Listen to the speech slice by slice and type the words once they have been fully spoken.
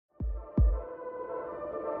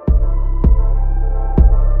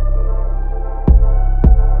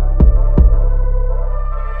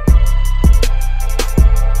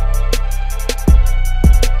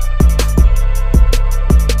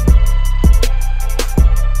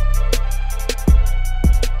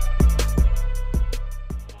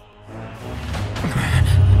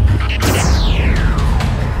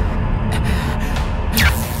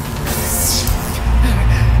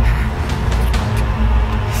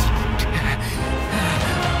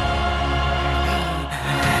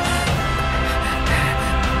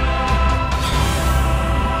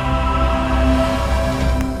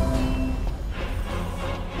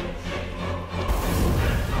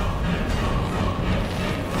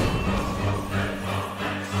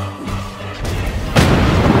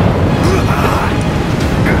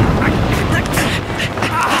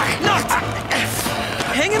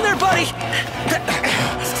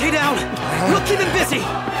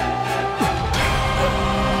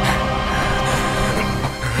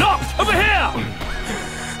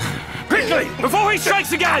before he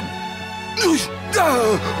strikes again! Here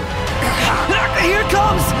it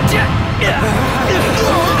comes!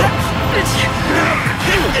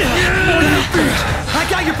 I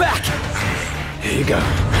got your back! Here you go.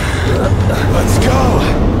 Let's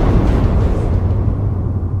go!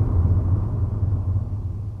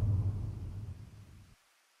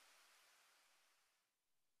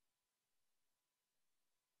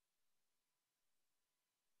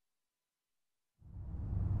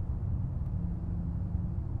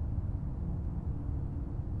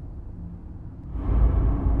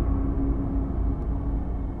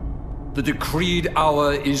 The decreed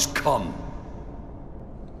hour is come.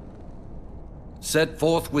 Set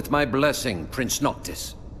forth with my blessing, Prince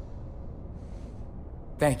Noctis.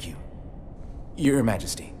 Thank you, Your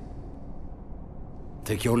Majesty.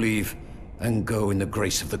 Take your leave, and go in the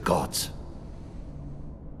grace of the gods.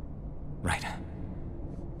 Right.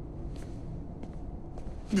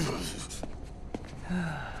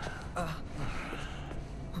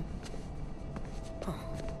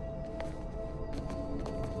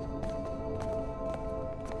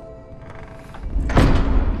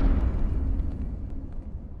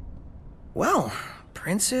 Well,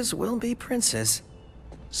 princes will be princes.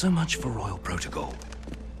 So much for royal protocol.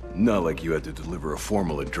 Not like you had to deliver a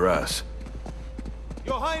formal address.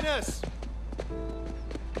 Your Highness!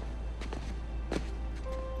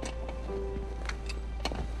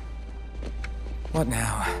 What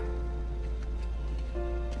now?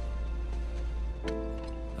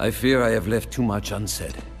 I fear I have left too much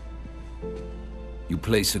unsaid. You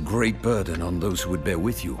place a great burden on those who would bear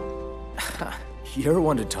with you. You're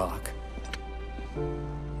one to talk.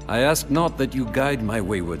 I ask not that you guide my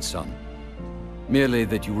wayward son, merely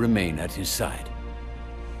that you remain at his side.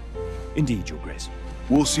 Indeed, Your Grace.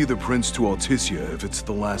 We'll see the Prince to Alticia if it's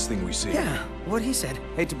the last thing we see. Yeah, what he said.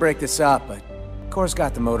 Hate to break this up, but Kor's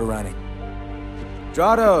got the motor running.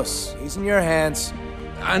 Drados, he's in your hands.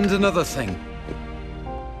 And another thing.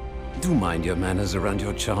 Do mind your manners around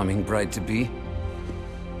your charming bride-to-be.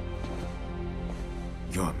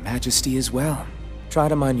 Your Majesty as well. Try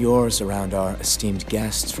to mind yours around our esteemed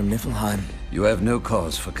guests from Niflheim. You have no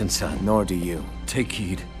cause for concern. Nor do you. Take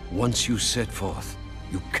heed. Once you set forth,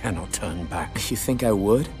 you cannot turn back. You think I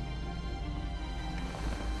would?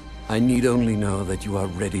 I need only know that you are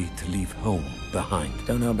ready to leave home behind.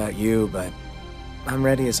 Don't know about you, but I'm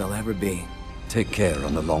ready as I'll ever be. Take care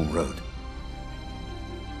on the long road.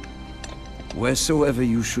 Wheresoever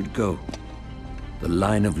you should go, the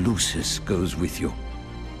line of Lucis goes with you.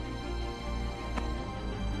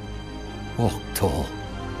 Walk tall,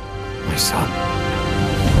 my son.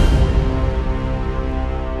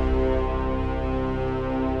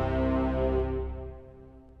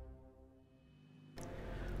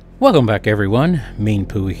 Welcome back everyone,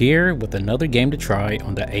 Meanpooh here with another game to try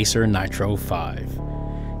on the Acer Nitro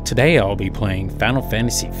 5. Today I'll be playing Final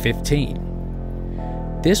Fantasy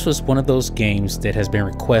 15. This was one of those games that has been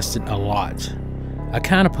requested a lot. I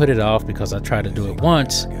kind of put it off because I tried to do it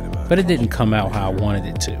once, but it didn't come out how I wanted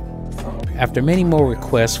it to. After many more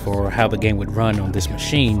requests for how the game would run on this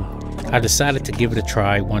machine, I decided to give it a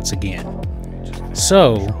try once again.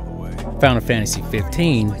 So, Final Fantasy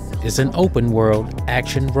 15 is an open-world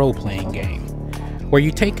action role-playing game, where you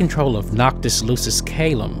take control of Noctis Lucis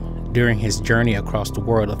Caelum during his journey across the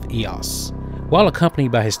world of Eos, while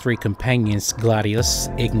accompanied by his three companions Gladius,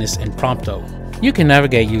 Ignis, and Prompto. You can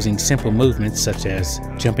navigate using simple movements such as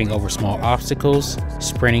jumping over small obstacles,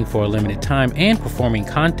 sprinting for a limited time, and performing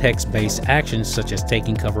context-based actions such as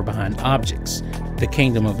taking cover behind objects. The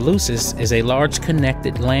Kingdom of Lucis is a large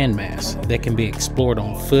connected landmass that can be explored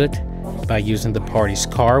on foot by using the party's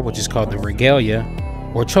car, which is called the Regalia,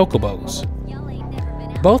 or chocobos.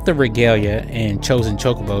 Both the Regalia and chosen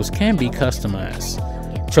chocobos can be customized.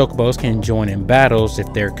 Chocobos can join in battles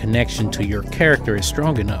if their connection to your character is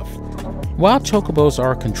strong enough. While chocobos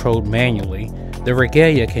are controlled manually, the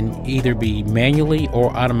Regalia can either be manually or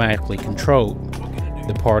automatically controlled.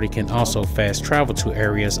 The party can also fast travel to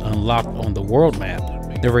areas unlocked on the world map.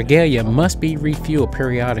 The Regalia must be refueled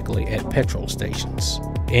periodically at petrol stations.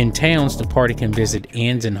 In towns, the party can visit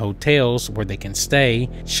inns and hotels where they can stay,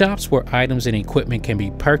 shops where items and equipment can be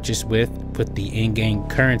purchased with the in-game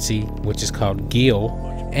currency, which is called gil,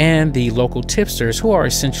 and the local tipsters, who are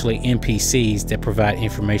essentially NPCs that provide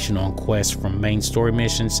information on quests from main story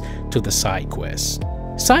missions to the side quests.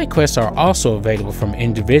 Side quests are also available from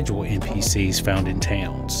individual NPCs found in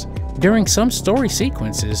towns. During some story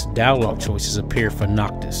sequences, dialogue choices appear for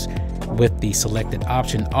Noctis, with the selected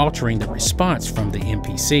option altering the response from the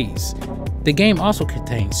NPCs. The game also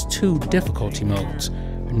contains two difficulty modes,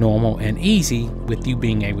 normal and easy, with you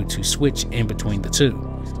being able to switch in between the two.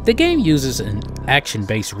 The game uses an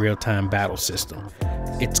action-based real-time battle system.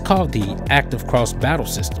 It's called the Active Cross Battle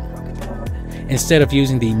System. Instead of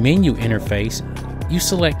using the menu interface, you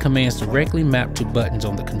select commands directly mapped to buttons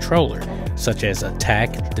on the controller, such as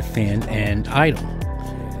attack, defend, and item.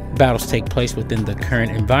 Battles take place within the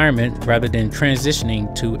current environment rather than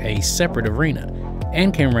transitioning to a separate arena,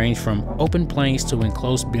 and can range from open plains to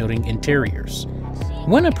enclosed building interiors.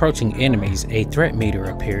 When approaching enemies, a threat meter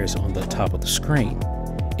appears on the top of the screen.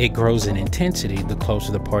 It grows in intensity the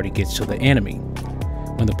closer the party gets to the enemy.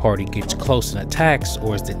 When the party gets close and attacks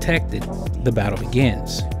or is detected, the battle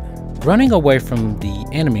begins. Running away from the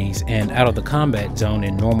enemies and out of the combat zone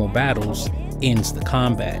in normal battles ends the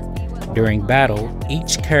combat. During battle,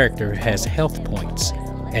 each character has health points,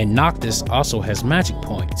 and Noctis also has magic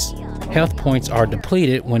points. Health points are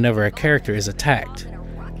depleted whenever a character is attacked.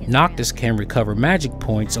 Noctis can recover magic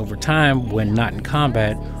points over time when not in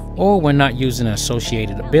combat or when not using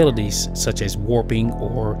associated abilities such as warping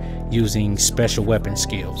or using special weapon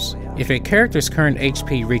skills. If a character's current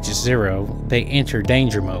HP reaches 0, they enter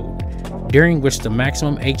danger mode, during which the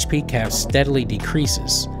maximum HP cap steadily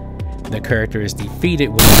decreases. The character is defeated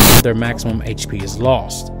when their maximum HP is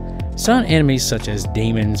lost. Some enemies such as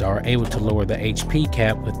demons are able to lower the HP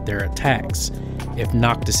cap with their attacks. If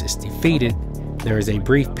Noctis is defeated, there is a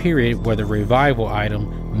brief period where the revival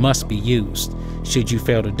item must be used. Should you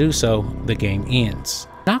fail to do so, the game ends.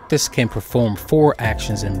 Noctis can perform 4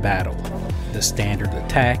 actions in battle: the standard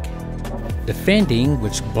attack, defending,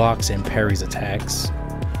 which blocks and parries attacks,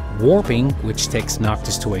 warping, which takes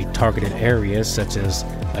Noctis to a targeted area such as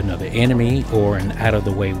another enemy or an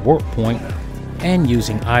out-of-the-way warp point, and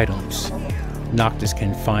using items. Noctis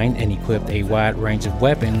can find and equip a wide range of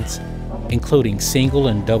weapons, including single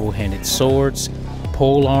and double-handed swords,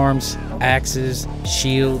 pole arms, axes,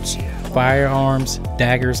 shields, firearms,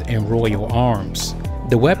 daggers, and royal arms.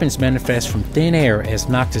 The weapons manifest from thin air as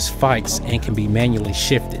Noctis fights and can be manually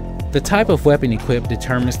shifted. The type of weapon equipped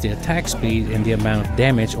determines the attack speed and the amount of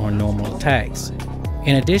damage on normal attacks.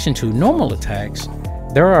 In addition to normal attacks,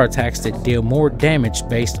 there are attacks that deal more damage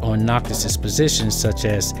based on Noctis' positions, such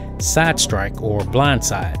as Side Strike or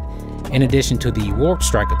Blindside, in addition to the Warp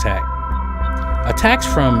Strike attack. Attacks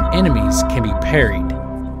from enemies can be parried,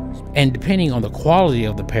 and depending on the quality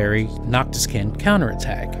of the parry, Noctis can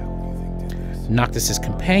counterattack. Noctis'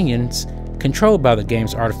 companions, controlled by the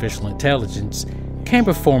game's artificial intelligence, can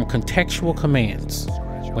perform contextual commands.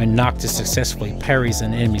 When Noctis successfully parries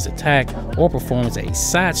an enemy's attack or performs a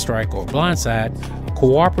side strike or blindside,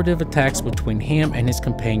 cooperative attacks between him and his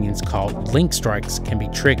companions called link strikes can be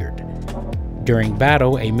triggered. During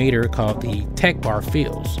battle, a meter called the tech bar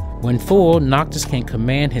fills. When full, Noctis can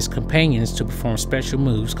command his companions to perform special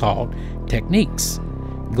moves called techniques.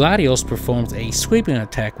 Gladios performs a sweeping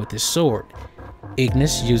attack with his sword.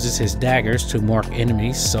 Ignis uses his daggers to mark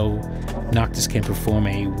enemies so Noctis can perform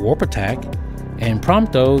a warp attack, and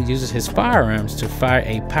Prompto uses his firearms to fire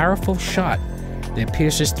a powerful shot that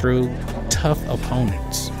pierces through tough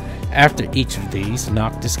opponents. After each of these,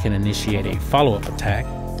 Noctis can initiate a follow-up attack.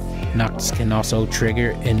 Noctis can also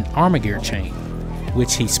trigger an Armageddon chain,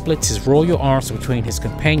 which he splits his royal arms between his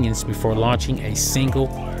companions before launching a single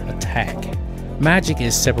attack. Magic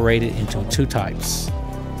is separated into 2 types: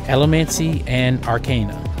 Elemancy and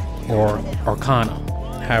Arcana, or Arcana,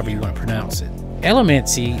 however you want to pronounce it.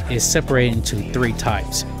 Elemancy is separated into 3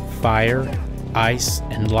 types: fire, ice,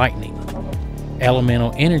 and lightning.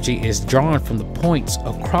 Elemental energy is drawn from the points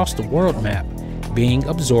across the world map, being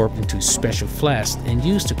absorbed into special flasks and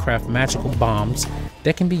used to craft magical bombs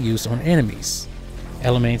that can be used on enemies.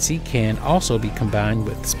 Elemancy can also be combined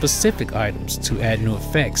with specific items to add new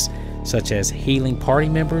effects, such as healing party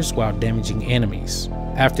members while damaging enemies.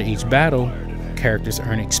 After each battle, characters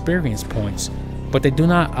earn experience points, but they do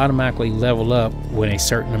not automatically level up when a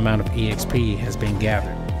certain amount of EXP has been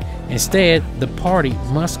gathered. Instead, the party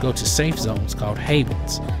must go to safe zones called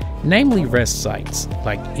havens, namely rest sites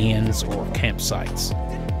like inns or campsites.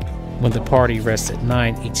 When the party rests at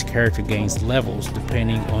night, each character gains levels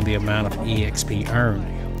depending on the amount of EXP earned.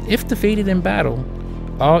 If defeated in battle,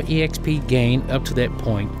 all EXP gained up to that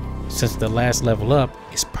point, since the last level up,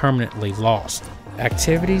 is permanently lost.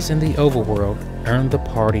 Activities in the overworld earn the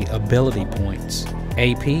party ability points.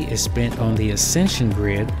 AP is spent on the Ascension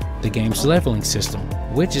Grid, the game's leveling system,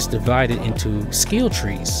 which is divided into skill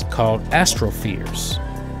trees called Astropheres.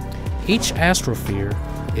 Each Astrophere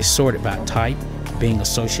is sorted by type, being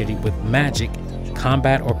associated with magic,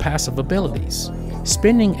 combat, or passive abilities.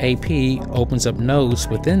 Spending AP opens up nodes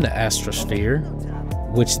within the Astrosphere,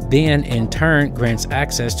 which then in turn grants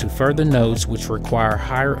access to further nodes which require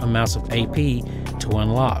higher amounts of AP to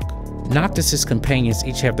unlock. Noctis's companions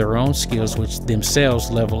each have their own skills which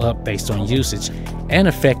themselves level up based on usage and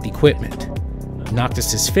affect equipment.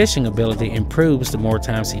 Noctis's fishing ability improves the more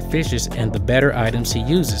times he fishes and the better items he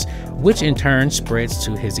uses, which in turn spreads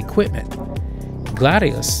to his equipment.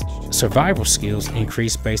 Gladius' survival skills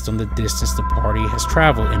increase based on the distance the party has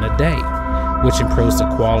traveled in a day, which improves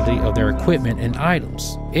the quality of their equipment and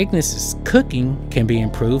items. Ignis's cooking can be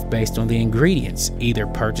improved based on the ingredients, either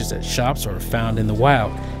purchased at shops or found in the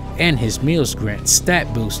wild, and his meals grant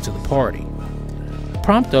stat boosts to the party.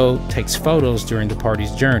 Prompto takes photos during the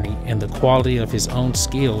party's journey, and the quality of his own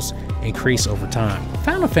skills increase over time.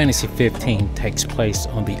 Final Fantasy XV takes place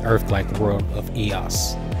on the Earth-like world of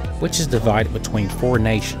Eos, which is divided between 4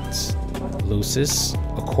 nations: Lucis,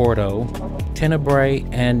 Accordo, Tenebrae,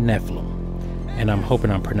 and Nephilim, and I'm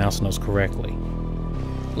hoping I'm pronouncing those correctly.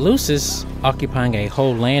 Lucis, occupying a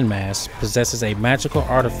whole landmass, possesses a magical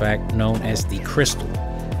artifact known as the Crystal.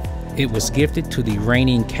 It was gifted to the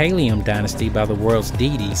reigning Kalium dynasty by the world's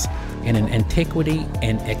deities in an antiquity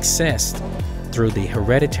and accessed through the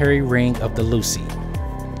hereditary ring of the Lucy.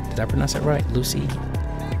 Did I pronounce that right? Lucy?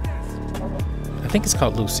 I think it's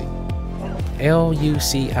called Lucy.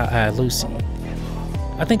 L-U-C-I-I, Lucy.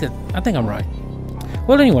 I think I'm right.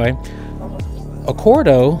 Well, anyway,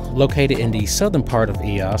 Accordo, located in the southern part of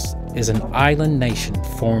Eos, is an island nation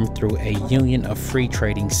formed through a union of free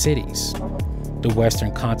trading cities. The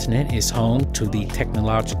western continent is home to the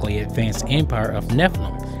technologically advanced empire of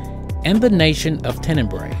Nephilim and the nation of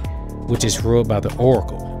Tenebrae, which is ruled by the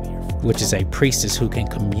Oracle, which is a priestess who can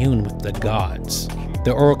commune with the gods.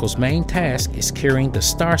 The Oracle's main task is curing the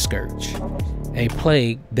Star Scourge, a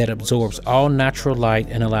plague that absorbs all natural light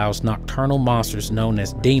and allows nocturnal monsters known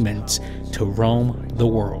as demons to roam the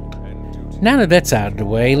world. Now that that's out of the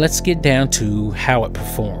way, let's get down to how it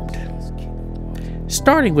performed.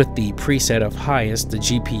 Starting with the preset of highest, the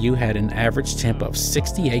GPU had an average temp of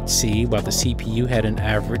 68C, while the CPU had an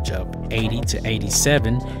average of 80 to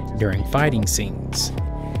 87 during fighting scenes.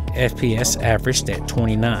 FPS averaged at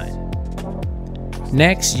 29.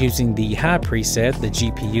 Next, using the high preset, the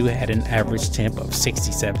GPU had an average temp of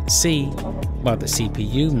 67C, while the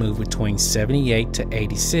CPU moved between 78 to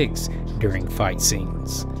 86 during fight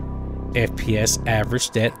scenes. FPS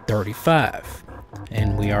averaged at 35.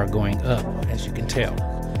 And we are going up, as you can tell.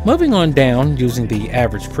 Moving on down, using the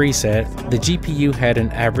average preset, the GPU had an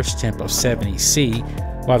average temp of 70C,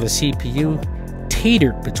 while the CPU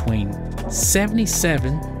teetered between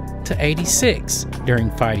 77 to 86 during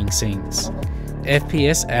fighting scenes.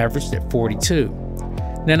 FPS averaged at 42.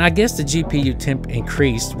 Now, I guess the GPU temp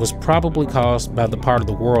increased was probably caused by the part of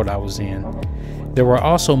the world I was in. There were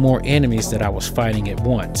also more enemies that I was fighting at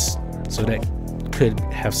once, so that could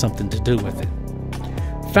have something to do with it.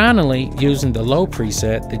 Finally, using the low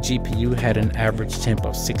preset, the GPU had an average temp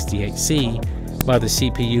of 68C, while the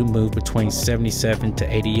CPU moved between 77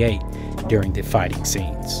 to 88 during the fighting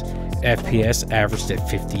scenes. FPS averaged at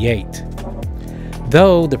 58.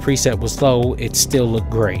 Though the preset was low, it still looked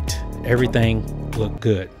great. Everything looked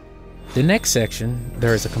good. The next section,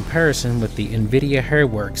 there is a comparison with the NVIDIA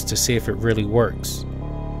Hairworks to see if it really works.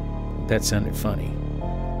 That sounded funny.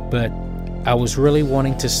 But I was really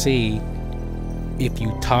wanting to see if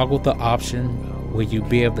you toggle the option, will you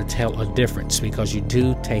be able to tell a difference, because you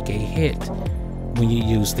do take a hit when you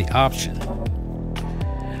use the option.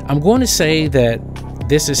 I'm going to say that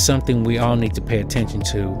this is something we all need to pay attention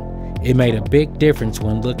to. It made a big difference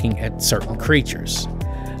when looking at certain creatures.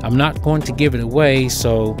 I'm not going to give it away,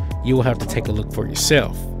 so you will have to take a look for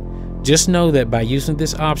yourself. Just know that by using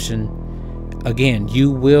this option, again,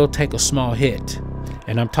 you will take a small hit,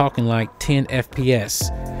 and I'm talking like 10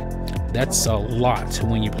 FPS. That's a lot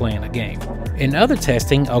when you're playing a game. In other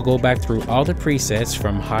testing, I'll go back through all the presets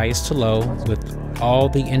from highest to low with all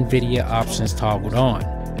the NVIDIA options toggled on.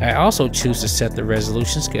 I also choose to set the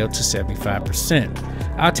resolution scale to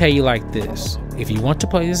 75%. I'll tell you like this, if you want to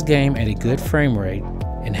play this game at a good frame rate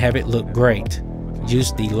and have it look great,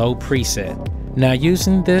 use the low preset. Now,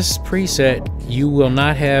 using this preset, you will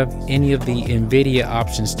not have any of the NVIDIA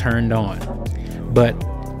options turned on, but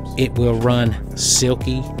it will run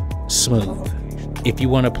silky smooth. If you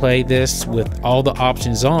want to play this with all the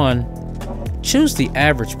options on, choose the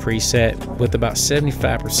average preset with about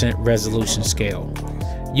 75% resolution scale.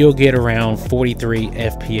 You'll get around 43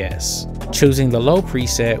 FPS. Choosing the low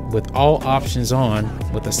preset with all options on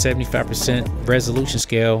with a 75% resolution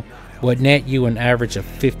scale would net you an average of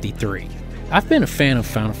 53. I've been a fan of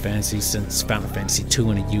Final Fantasy since Final Fantasy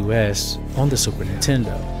II in the US on the Super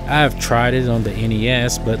Nintendo. I've tried it on the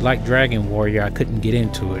NES, but like Dragon Warrior, I couldn't get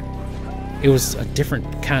into it. It was a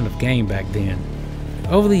different kind of game back then.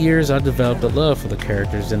 Over the years, I developed a love for the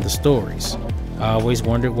characters and the stories. I always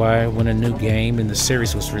wondered why, when a new game in the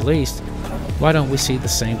series was released, why don't we see the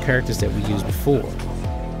same characters that we used before?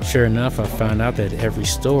 Sure enough, I found out that every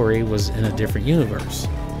story was in a different universe,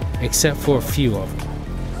 except for a few of them.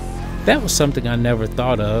 That was something I never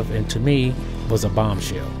thought of, and to me, was a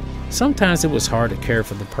bombshell. Sometimes it was hard to care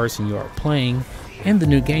for the person you are playing in the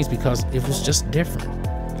new games because it was just different.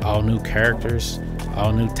 All new characters,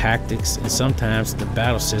 all new tactics, and sometimes the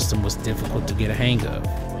battle system was difficult to get a hang of.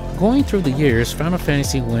 Going through the years, Final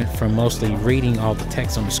Fantasy went from mostly reading all the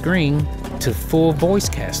text on the screen to full voice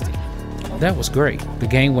casting. That was great. The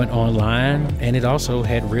game went online and it also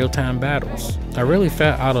had real-time battles. I really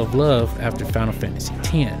fell out of love after Final Fantasy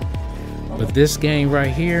X, but this game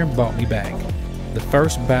right here brought me back. The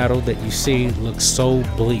first battle that you see looks so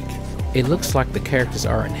bleak. It looks like the characters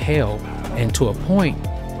are in hell, and to a point,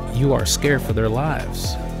 you are scared for their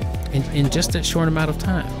lives in just that short amount of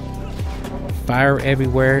time. Fire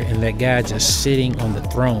everywhere and that guy just sitting on the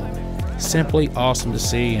throne. Simply awesome to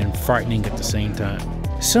see and frightening at the same time.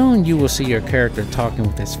 Soon you will see your character talking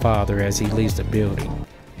with his father as he leaves the building,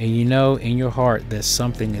 and you know in your heart that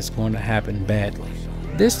something is going to happen badly.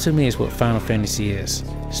 This to me is what Final Fantasy is.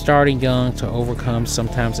 Starting young to overcome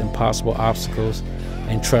sometimes impossible obstacles,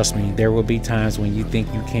 and trust me, there will be times when you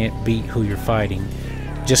think you can't beat who you're fighting.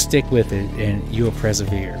 Just stick with it and you'll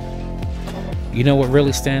persevere. You know what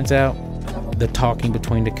really stands out? The talking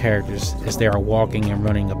between the characters as they are walking and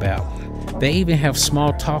running about. They even have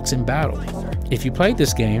small talks in battle. If you played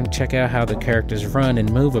this game, check out how the characters run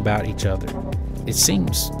and move about each other. It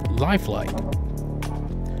seems lifelike.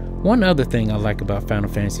 One other thing I like about Final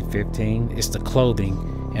Fantasy 15 is the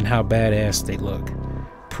clothing and how badass they look.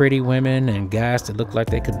 Pretty women and guys that look like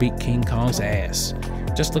they could beat King Kong's ass.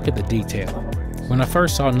 Just look at the detail. When I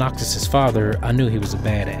first saw Noctis' father, I knew he was a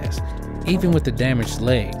badass, even with the damaged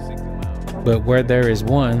leg. But where there is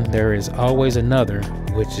one, there is always another,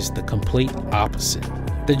 which is the complete opposite.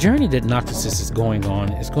 The journey that Noctis is going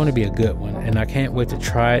on is going to be a good one, and I can't wait to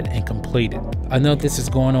try it and complete it. I know this is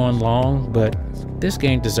going on long, but this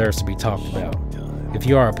game deserves to be talked about. If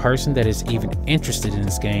you are a person that is even interested in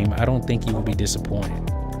this game, I don't think you will be disappointed.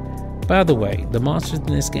 By the way, the monsters in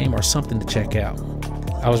this game are something to check out.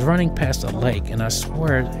 I was running past a lake and I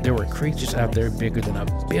swear there were creatures out there bigger than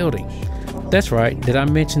a building. That's right, did I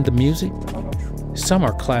mention the music? Some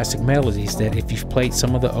are classic melodies that if you've played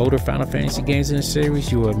some of the older Final Fantasy games in the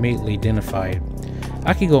series, you will immediately identify it.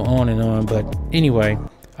 I could go on and on, but anyway,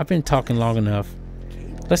 I've been talking long enough.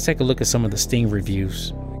 Let's take a look at some of the Steam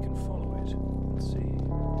reviews.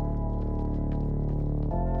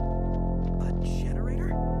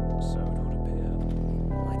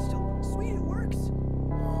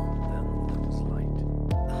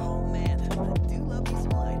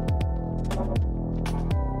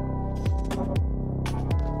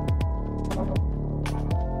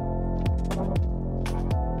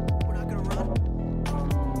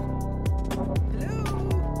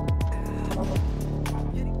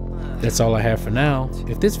 That's all I have for now.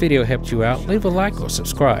 If this video helped you out, leave a like or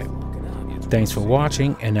subscribe. Thanks for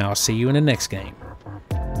watching, and I'll see you in the next game.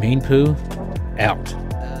 Meanpooh, out.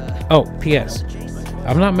 Oh, P.S.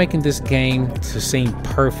 I'm not making this game to seem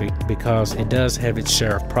perfect because it does have its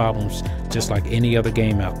share of problems just like any other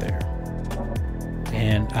game out there.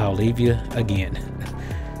 And I'll leave you again.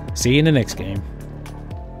 See you in the next game.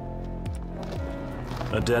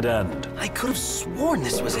 A dead end. I could have sworn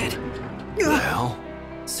this was it. Well,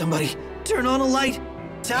 Somebody, turn on a light.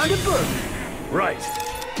 Time to burn. Right.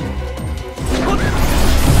 no wonder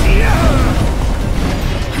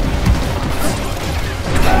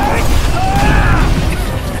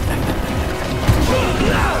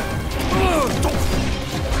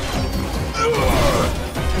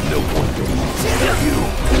you.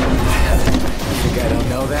 Think I don't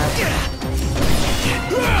know that?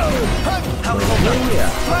 How cold?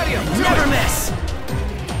 Never miss.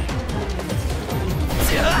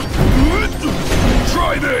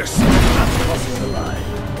 Try this!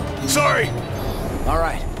 Sorry! All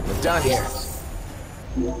right, we're done here.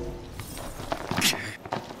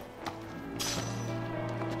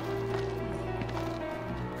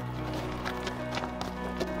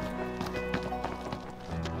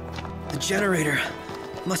 The generator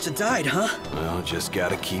must have died, huh? Well, just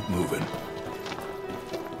gotta keep moving.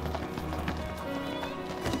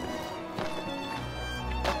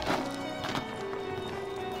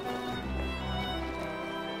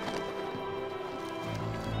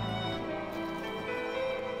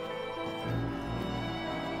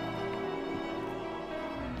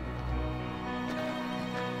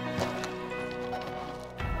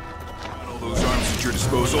 Got all those arms at your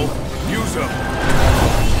disposal. Use them!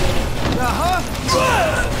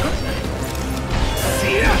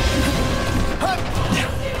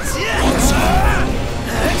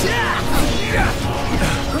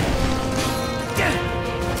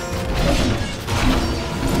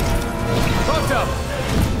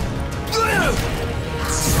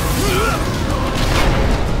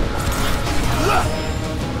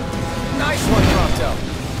 Nice one, Prompto.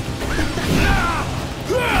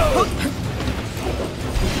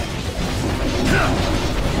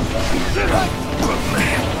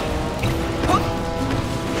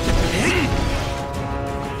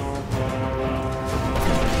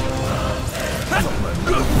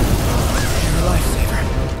 You're a lifesaver.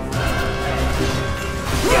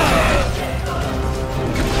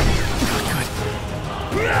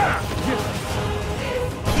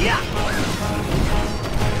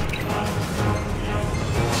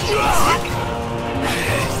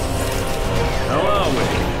 How are we?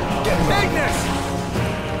 Magnus!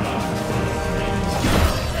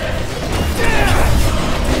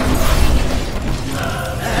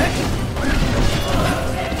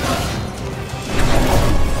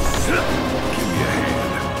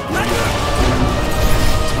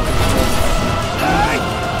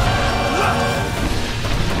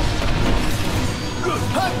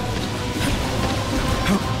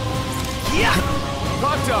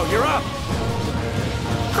 Prompto, you're up!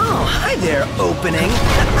 Oh, hi there, opening.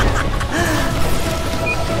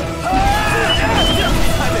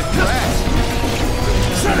 I'm impressed!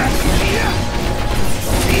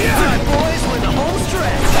 Alright, boys, we're in the home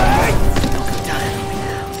stretch. Don't go dying on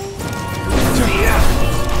me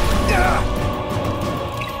now.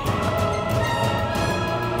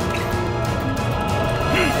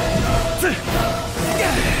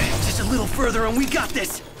 Just a little further and we got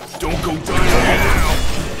this. Don't go dying now!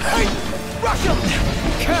 Hey! Rush him!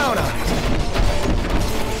 Count on it!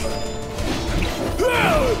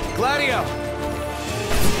 Gladio!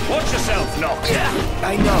 Watch yourself, Nock.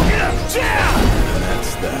 I know.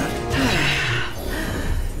 That's that.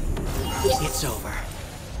 It's over.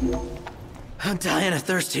 I'm dying of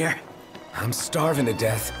thirst here. I'm starving to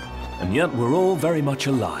death. And yet we're all very much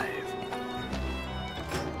alive.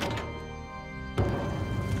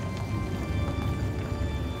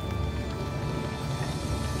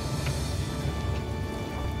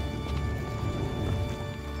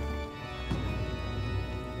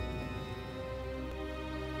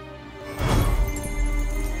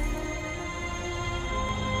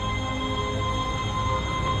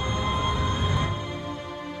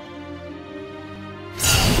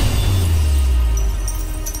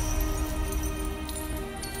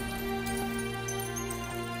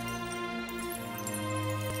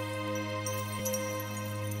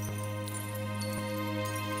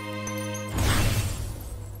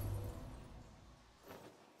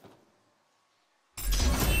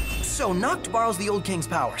 So, Noct borrows the old king's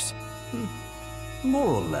powers.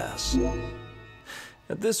 More or less.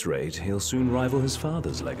 At this rate, he'll soon rival his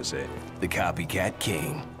father's legacy. The copycat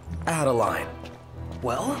king. Adeline.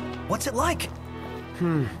 Well, what's it like?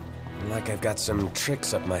 Like I've got some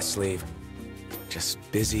tricks up my sleeve. Just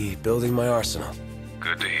busy building my arsenal.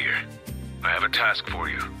 Good to hear. I have a task for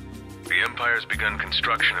you. The Empire's begun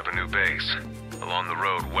construction of a new base, along the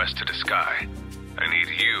road west to the sky. I need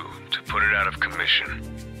you to put it out of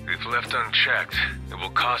commission. If left unchecked, it will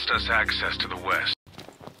cost us access to the west.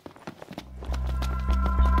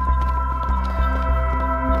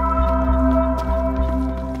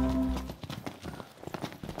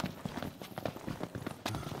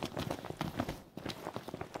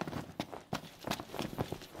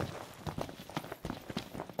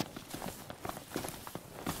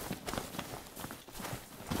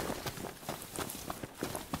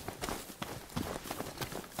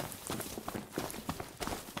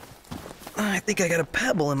 I think I got a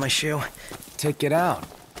pebble in my shoe. Take it out.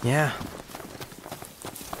 Yeah.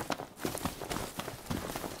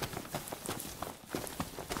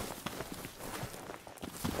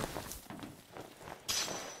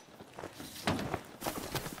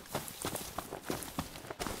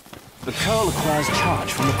 The curl acquires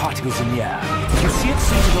charge from the particles in the air. If you see it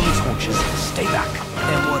seated on its haunches, stay back.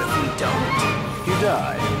 And what if we don't? You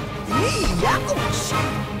die. Me, ouch!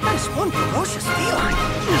 Nice one, ferocious feline.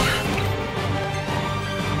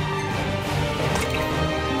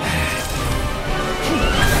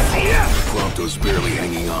 Prompto's barely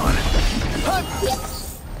hanging on.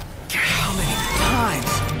 How many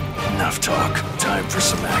times? Enough talk. Time for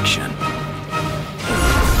some action.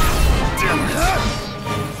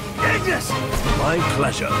 Agnes! My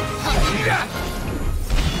pleasure.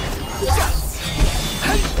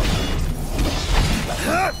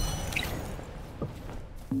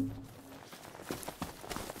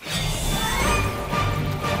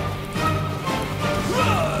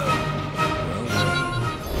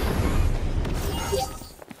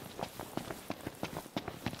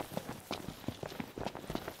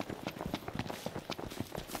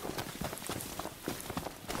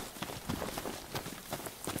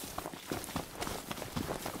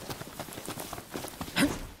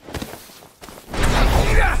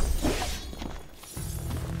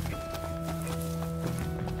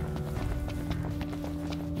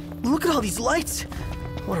 Look at all these lights!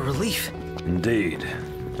 What a relief. Indeed.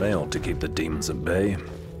 They ought to keep the demons at bay.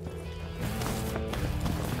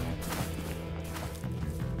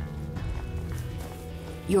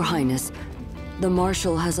 Your Highness, the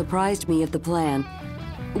Marshal has apprised me of the plan.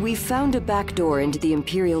 We've found a back door into the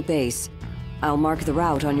Imperial base. I'll mark the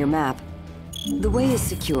route on your map. The way is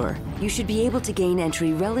secure. You should be able to gain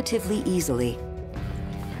entry relatively easily.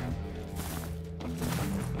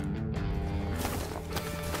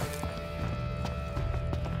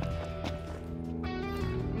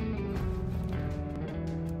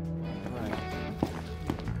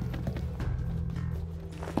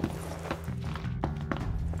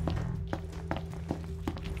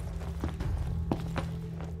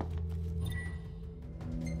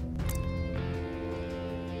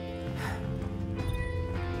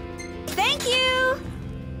 Thank you!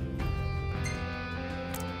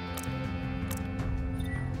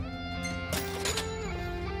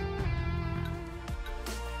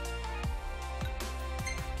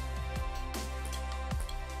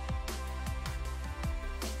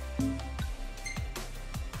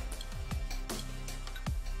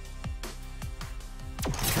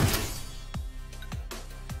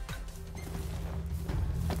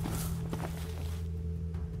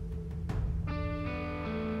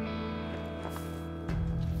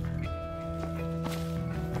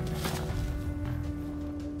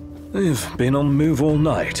 We've been on the move all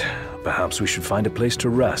night. Perhaps we should find a place to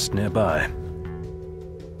rest nearby.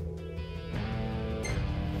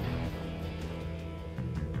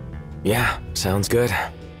 Yeah, sounds good.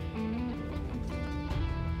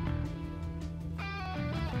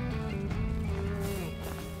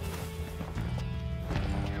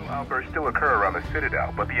 Outbursts still occur around the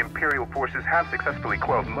Citadel, but the Imperial forces have successfully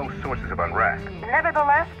quelled most sources of unrest.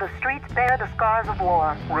 Nevertheless, the streets bear the scars of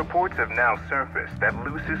war. Reports have now surfaced that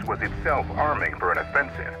Lucis was itself arming for an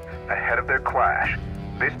offensive ahead of their clash.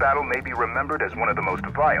 This battle may be remembered as one of the most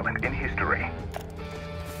violent in history.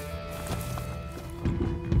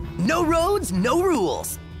 No roads, no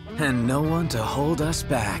rules. And no one to hold us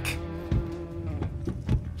back.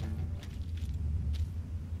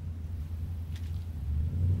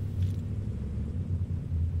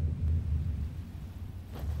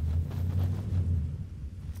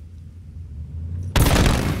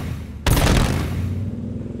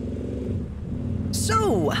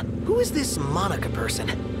 So, who is this Monica person?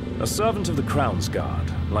 A servant of the Crown's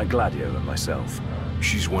Guard, like Gladio and myself.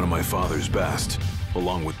 She's one of my father's best,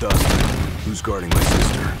 along with Dustin, who's guarding my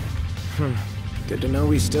sister. Good to know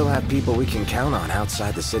we still have people we can count on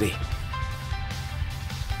outside the city.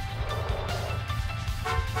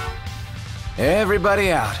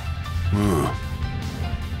 Everybody out.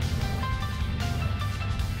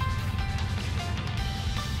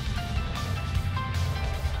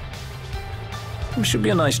 It should be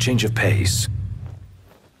a nice change of pace.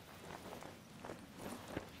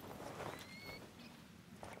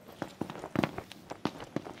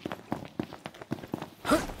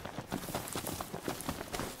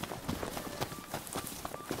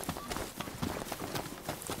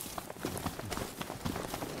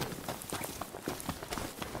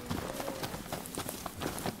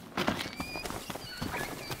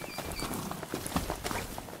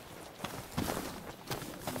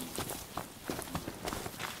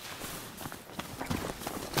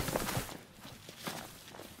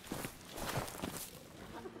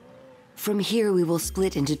 From here, we will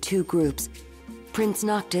split into 2 groups. Prince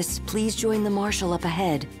Noctis, please join the Marshal up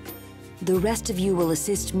ahead. The rest of you will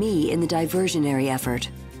assist me in the diversionary effort.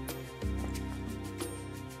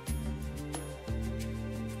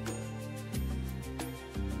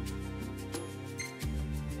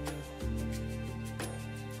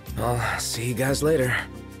 I'll see you guys later.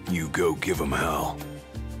 You go give him hell.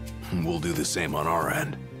 We'll do the same on our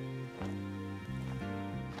end.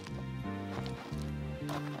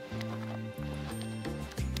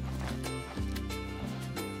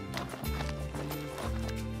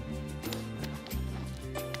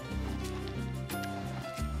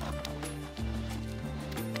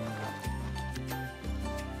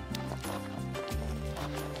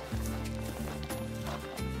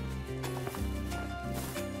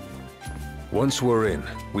 Once we're in,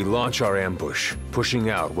 we launch our ambush,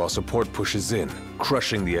 pushing out while support pushes in,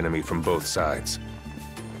 crushing the enemy from both sides.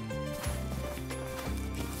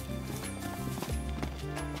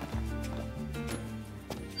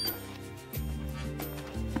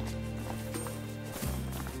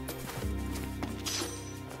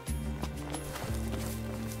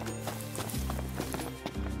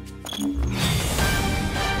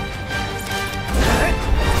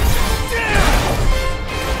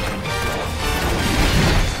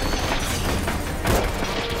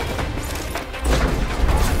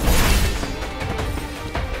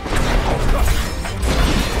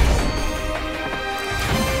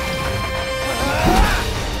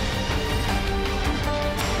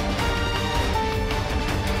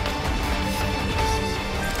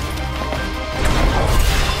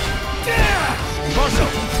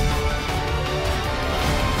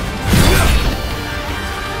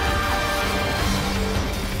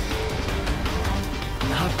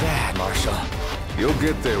 Marshal. You'll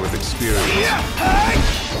get there with experience.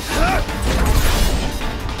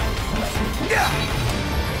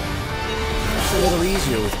 It's a little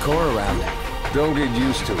easier with Core around. Don't get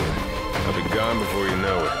used to it. I'll be gone before you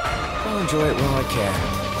know it. I'll enjoy it while I can.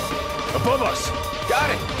 Above us!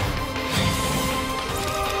 Got it!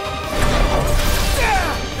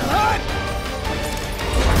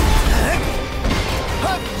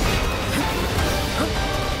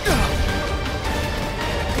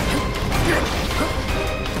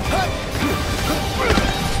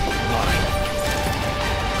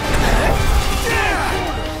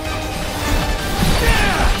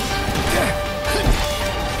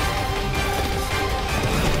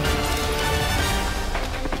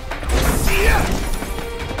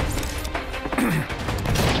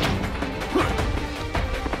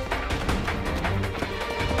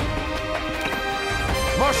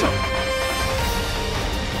 Marshal!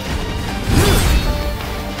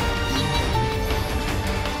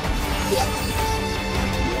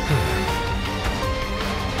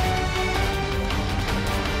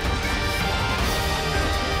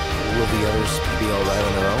 Will the others be all right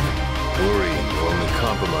on their own? Worrying will only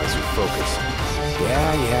compromise your focus.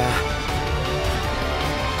 Yeah.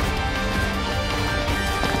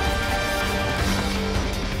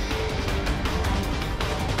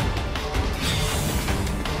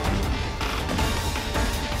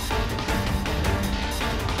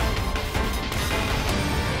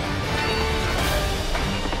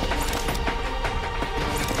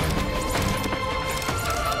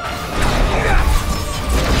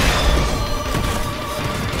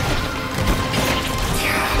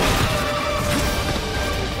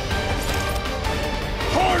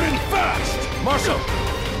 Marshal!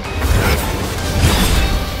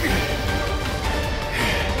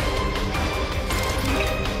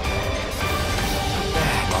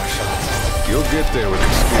 You'll get there with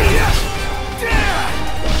experience.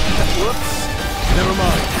 Whoops. Never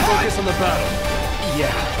mind. Focus on the battle.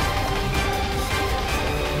 Yeah.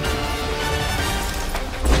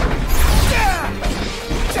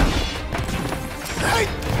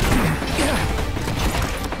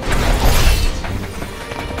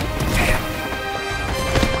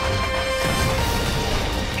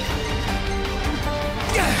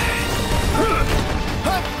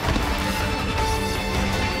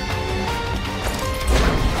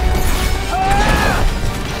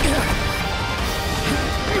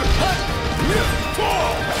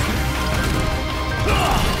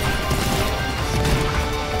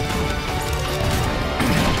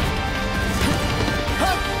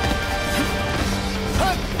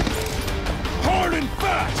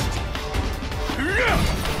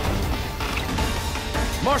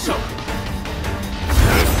 Marshal!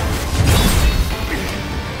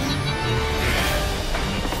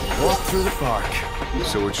 Walk through the park.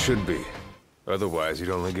 So it should be. Otherwise, you'd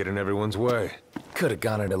only get in everyone's way. Could have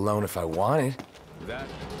gone it alone if I wanted. That...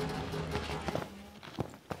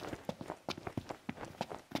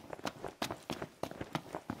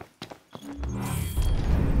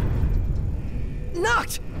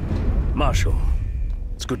 Knocked! Marshal,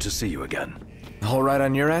 it's good to see you again. All right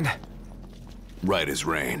on your end? Right as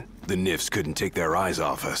rain. The Nifs couldn't take their eyes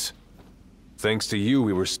off us. Thanks to you,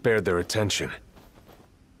 we were spared their attention.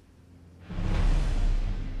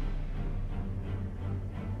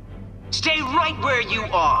 Stay right where you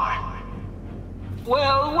are.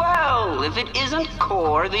 Well, if it isn't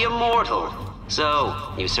Core the Immortal. So,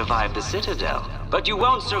 you survived the Citadel. But you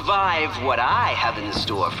won't survive what I have in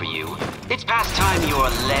store for you. It's past time your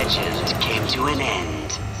legend came to an end.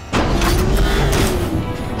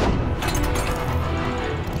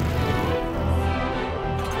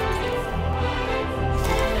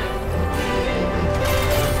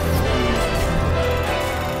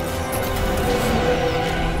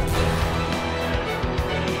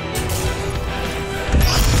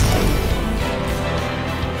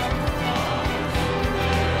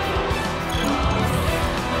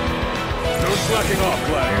 Slacking off,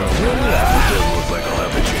 Gladio. It doesn't look like I'll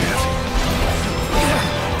have a chance.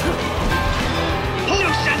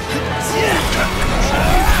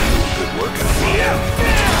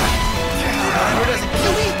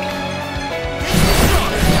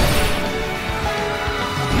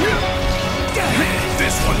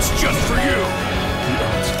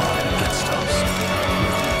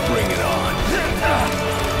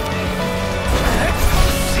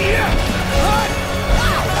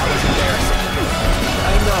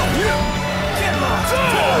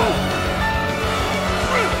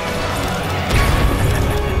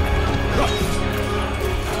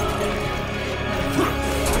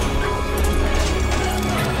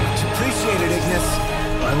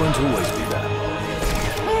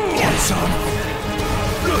 son!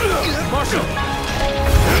 Marshal!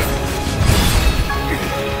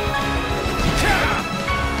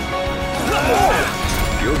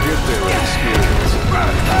 You'll get there with experience.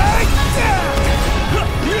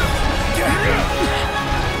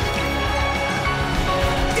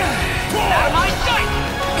 Out of my sight!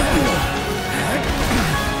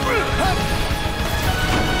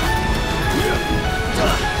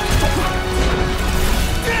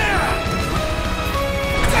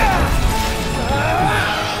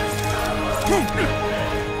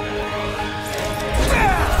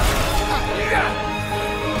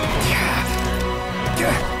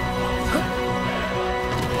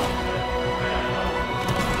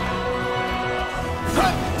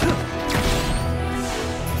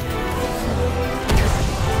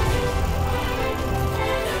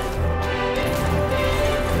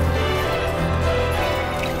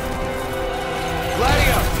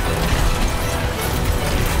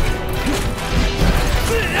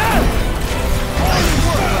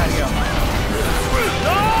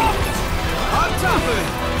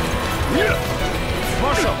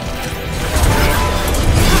 Marshal!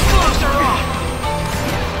 The gloves are off!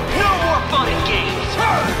 No more fun and games!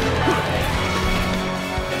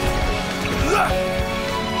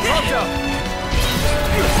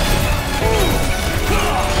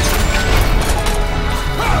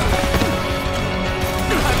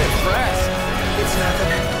 I'm impressed. It's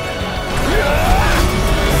nothing.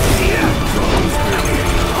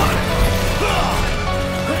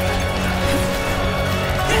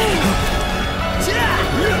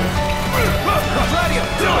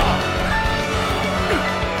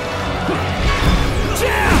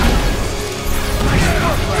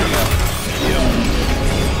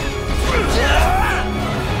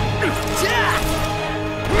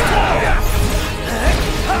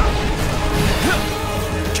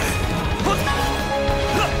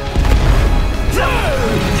 Gladio, do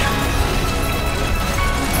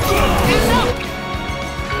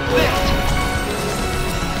it!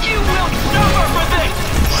 You will suffer for this!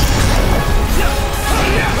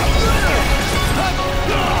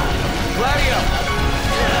 Gladio!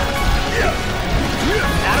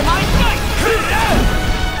 Out of my sight!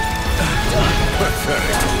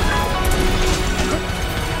 Pathetic.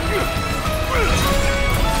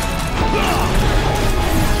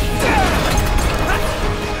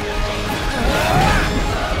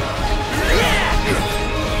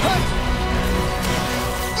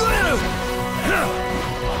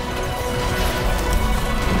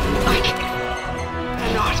 I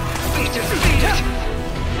cannot be defeated!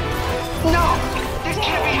 No! This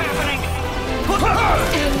can't be happening!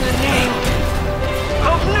 In the name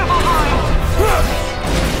of Nibelheim!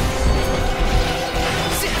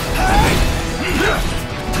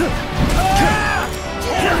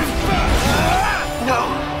 No!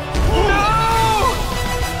 No!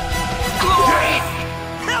 Glory!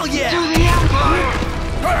 Hell yeah! To the Empire!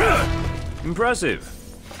 Impressive.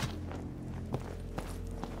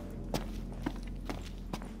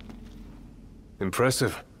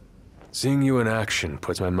 Impressive. Seeing you in action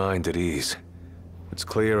puts my mind at ease. It's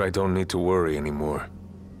clear I don't need to worry anymore.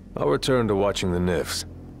 I'll return to watching the NIFs.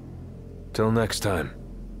 Till next time,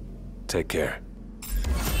 take care.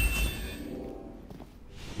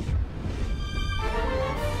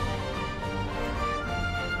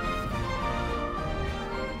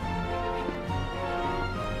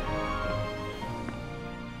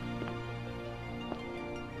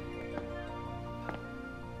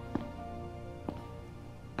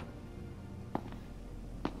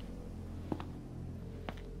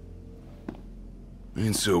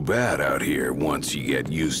 Ain't so bad out here once you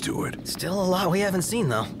get used to it. Still a lot we haven't seen,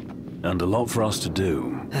 though. And a lot for us to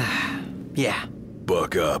do. Yeah.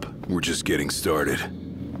 Buck up. We're just getting started.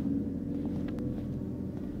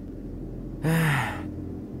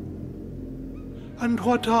 And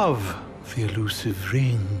what of the elusive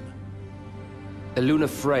ring? Eluna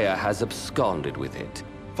Freya has absconded with it.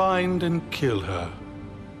 Find and kill her.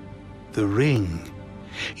 The ring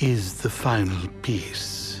is the final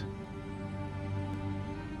piece.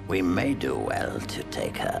 We may do well to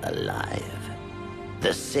take her alive.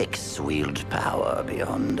 The Six wield power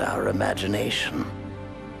beyond our imagination.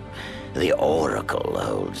 The Oracle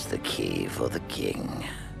holds the key for the king.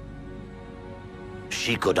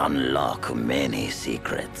 She could unlock many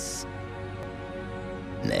secrets.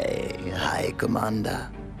 Nay, High Commander.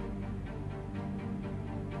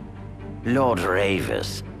 Lord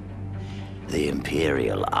Ravis, the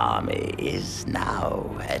Imperial Army is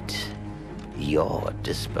now at your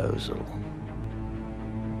disposal.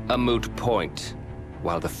 A moot point,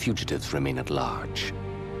 while the fugitives remain at large.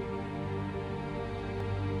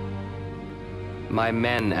 My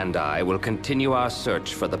men and I will continue our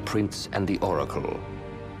search for the Prince and the Oracle.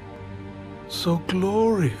 So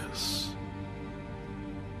glorious.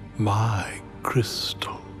 My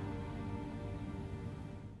crystal.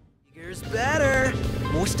 Bigger's better.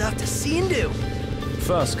 More stuff to see and do.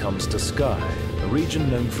 First comes to Sky, a region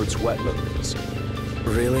known for its wetlands.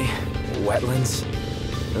 Really? Wetlands?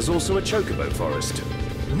 There's also a chocobo forest.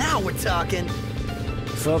 Now we're talking!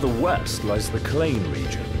 Further west lies the Clane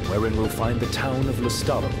region, wherein we'll find the town of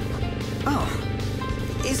Lestalem.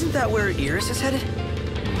 Oh. Isn't that where Iris is headed?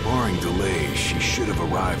 Barring delays, she should have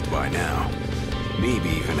arrived by now. Maybe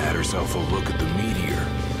even had herself a look at the meteor.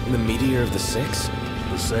 The meteor of the Six?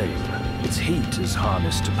 The same. Its heat is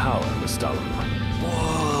harnessed to power Lestalem.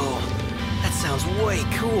 Whoa. That sounds way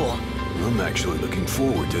cool. I'm actually looking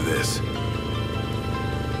forward to this.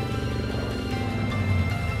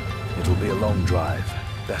 It'll be a long drive.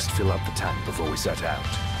 Best fill up the tank before we set out.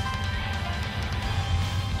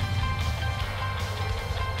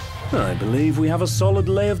 I believe we have a solid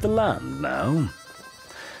lay of the land now.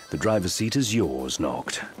 The driver's seat is yours,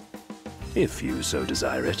 Noct. If you so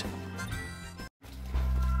desire it.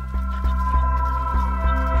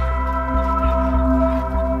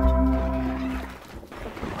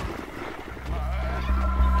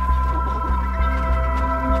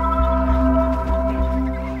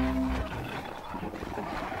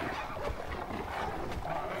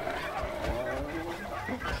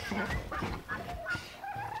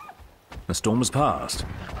 The storm has passed.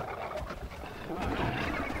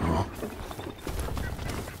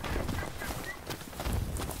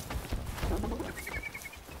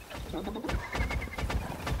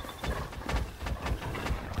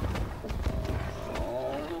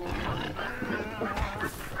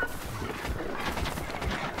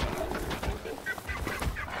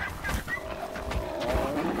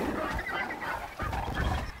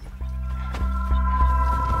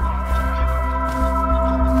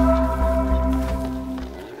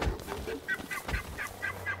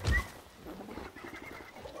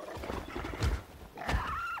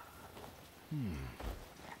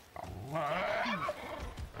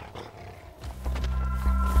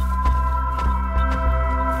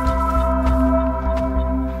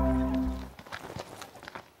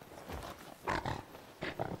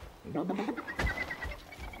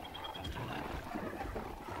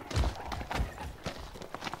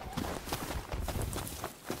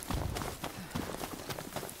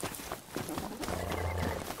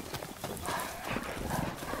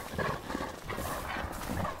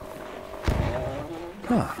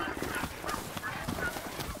 Huh?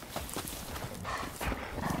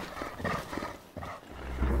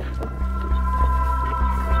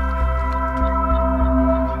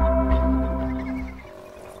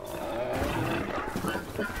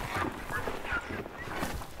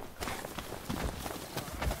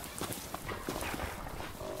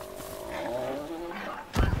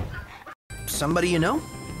 Somebody you know?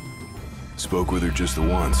 Spoke with her just the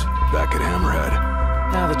once, back at Hammerhead.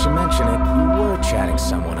 Now that you mention it, we were chatting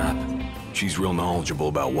someone up. She's real knowledgeable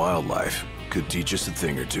about wildlife. Could teach us a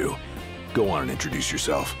thing or two. Go on and introduce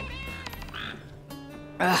yourself.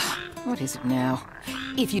 What is it now?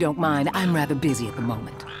 If you don't mind, I'm rather busy at the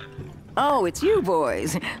moment. Oh, it's you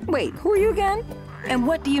boys. Wait, who are you again? And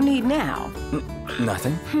what do you need now?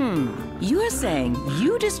 Nothing. You're saying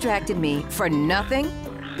you distracted me for nothing?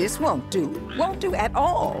 This won't do. Won't do at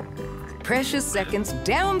all. Precious seconds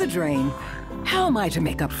down the drain. How am I to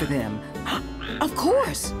make up for them? Of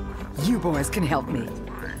course. You boys can help me.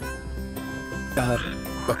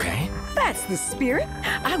 Okay. That's the spirit.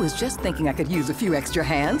 I was just thinking I could use a few extra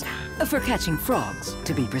hands for catching frogs,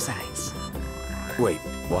 to be precise. Wait,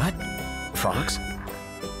 what? Frogs?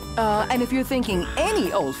 And if you're thinking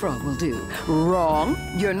any old frog will do, wrong.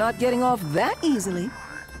 You're not getting off that easily.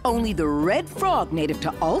 Only the red frog native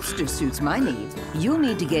to Ulster suits my needs. You'll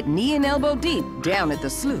need to get knee and elbow deep down at the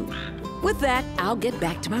slough. With that, I'll get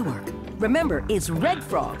back to my work. Remember, it's red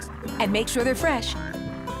frogs, and make sure they're fresh.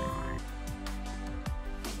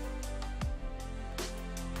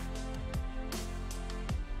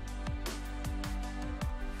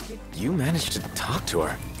 You managed to talk to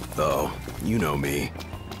her. Oh, you know me.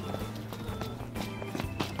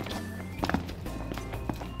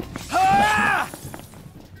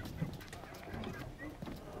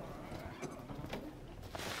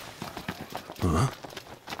 Huh?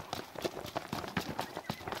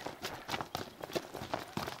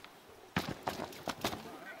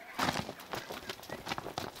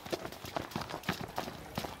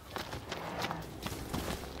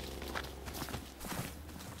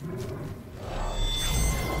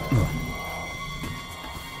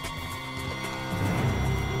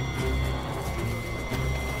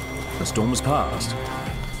 The storm's passed.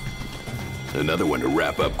 Another one to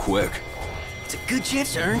wrap up quick. It's a good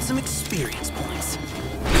chance to earn some experience points.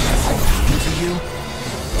 Into you?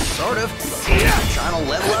 Sort of. Trying to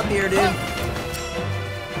level up here, dude.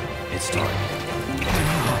 It's time.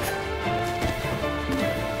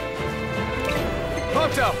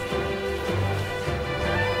 Pumped up!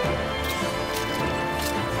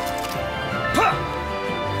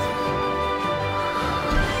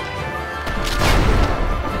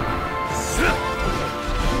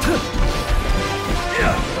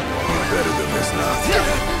 Better than this now.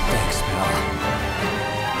 Thanks, pal.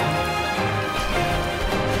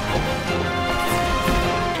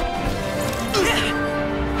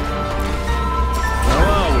 How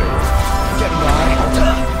are we? Getting by.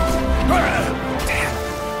 Damn.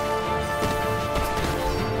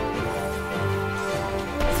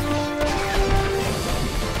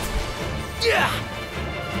 Yeah.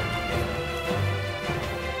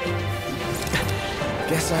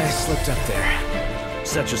 Guess I slipped up there.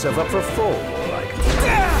 Set yourself up for a fall, more like.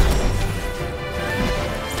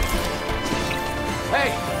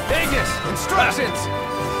 Hey, Ignis! Instructions!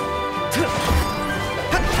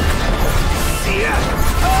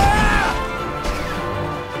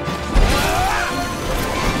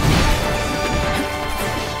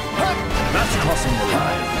 That's crossing the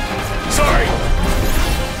line. Sorry!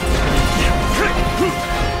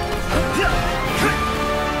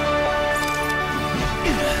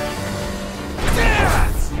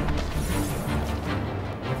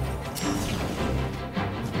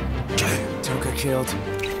 Toka killed.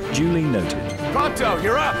 Duly noted. Pronto,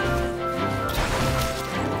 you're up!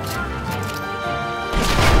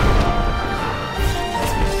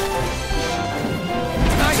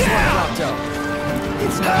 Nice one, Pronto!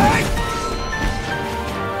 It's time!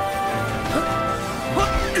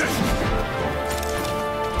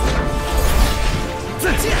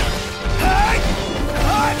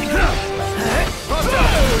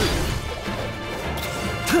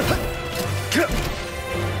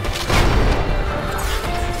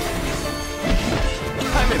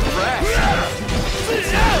 I'm impressed!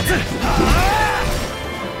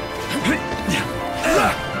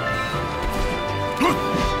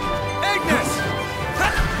 Ignis!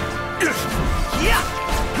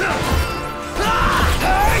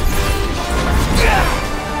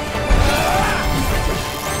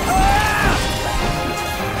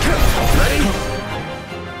 Ready?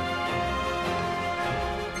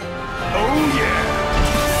 Oh yeah!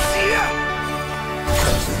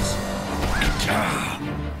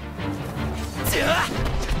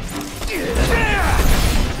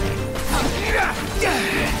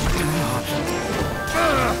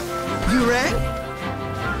 You ready?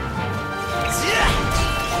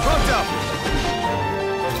 Pumped up!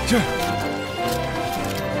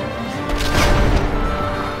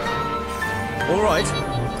 All right.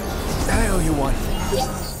 I owe you one.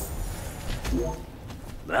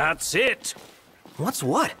 That's it. What's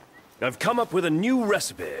what? I've come up with a new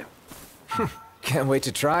recipe. Can't wait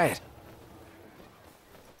to try it.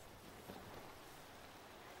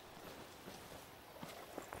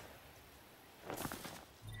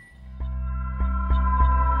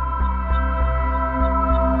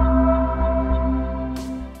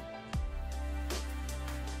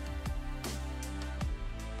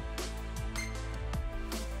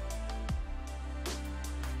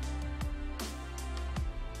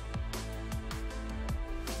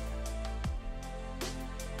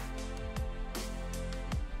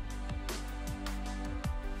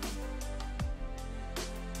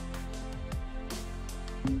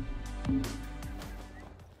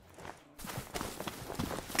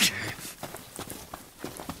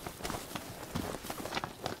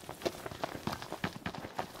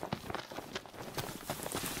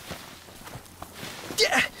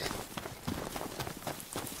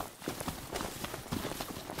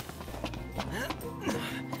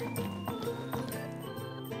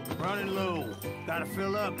 Running low. Gotta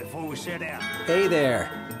fill up before we set out. Hey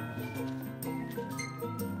there.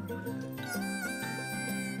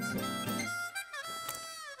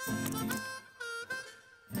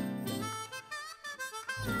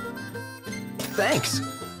 Thanks.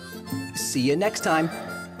 See you next time.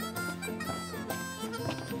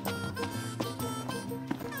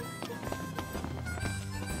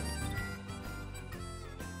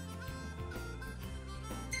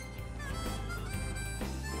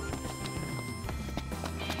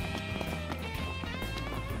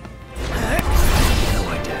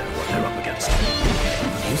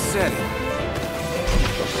 You said it.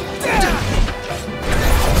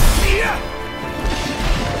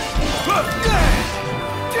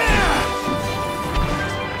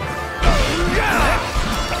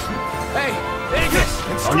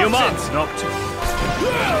 On your mark, knocked.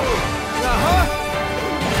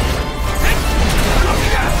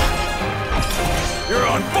 You're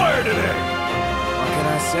on fire today! What can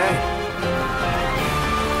I say?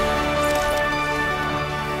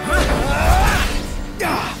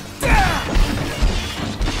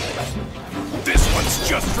 This one's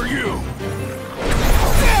just for you!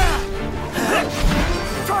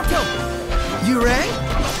 Torto! You ready?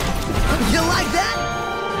 You like that?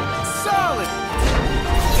 Solid!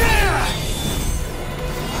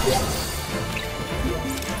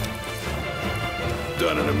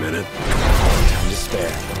 Done in a minute. Time to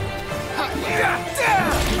spare.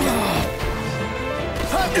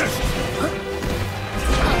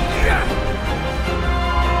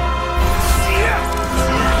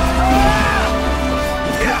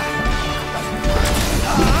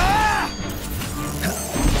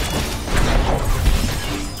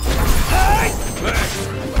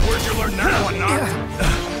 Where'd you learn that one, Knock?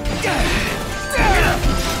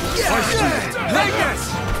 Vegas!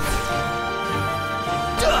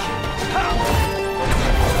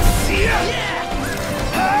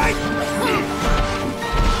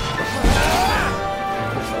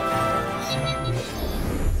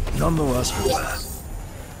 None the worse for wear.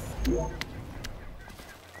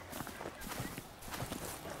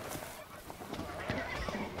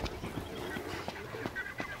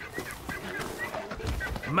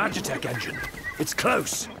 Magitech engine. It's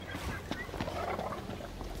close.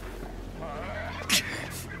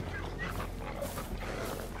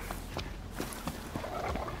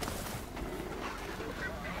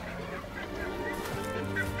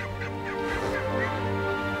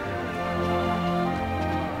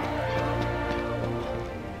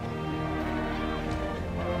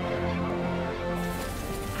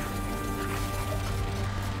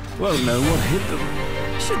 Well, no, what hit them?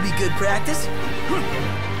 Should be good practice.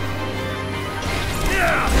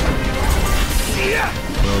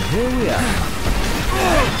 Well, here we are.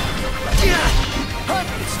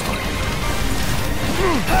 It's time.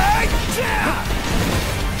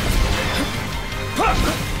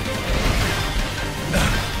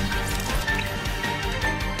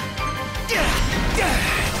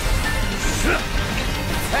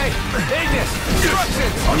 Hey, Ignis!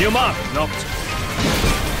 Instructions! On your mark, knocked.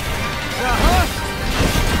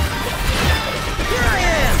 Here I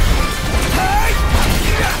am!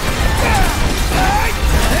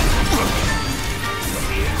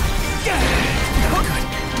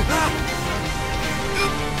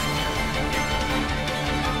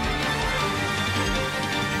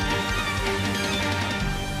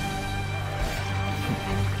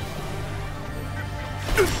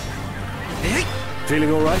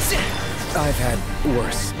 Feeling all right? I've had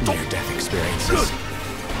worse near-death experiences.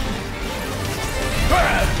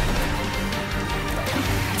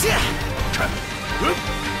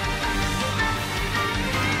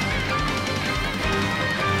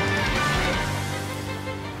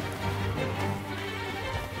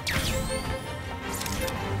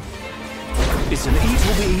 It's an eat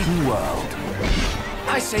or be eaten world.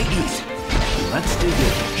 I say eat. Let's dig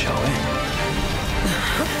in, shall we?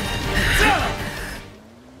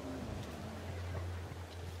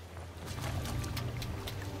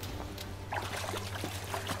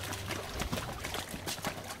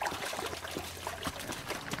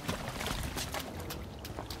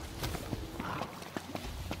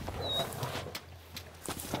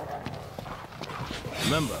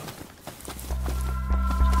 Remember,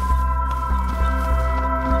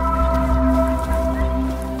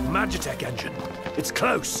 Magitech engine. It's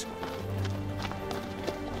close.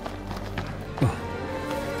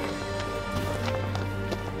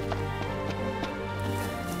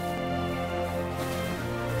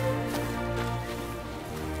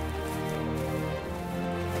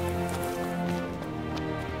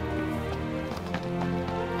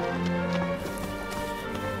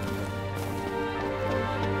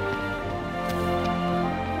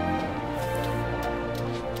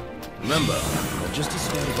 remember, they're just a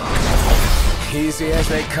small box. Easy as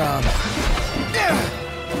they come.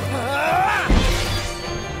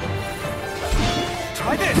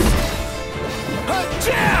 Try this!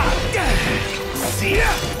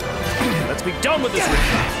 Let's be done with this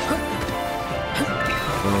ritual.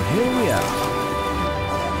 Well, here we are.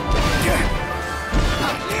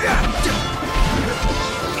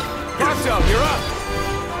 Pronto, you're up!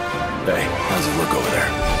 Hey, how's it look over there?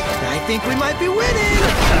 I think we might be winning!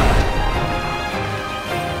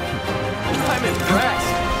 I'm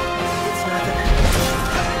impressed. It's nothing.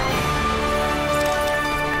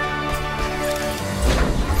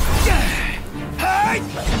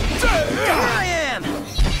 Here I am!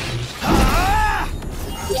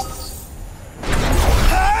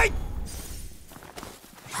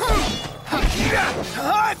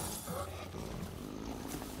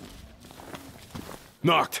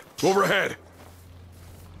 Knocked. Overhead.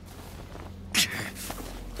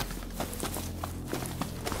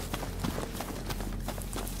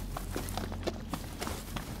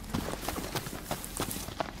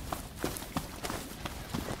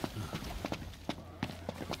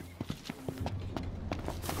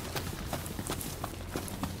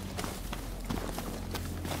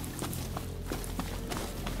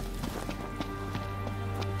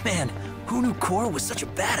 Man, who knew Cor was such a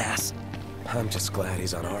badass? I'm just glad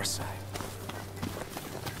he's on our side.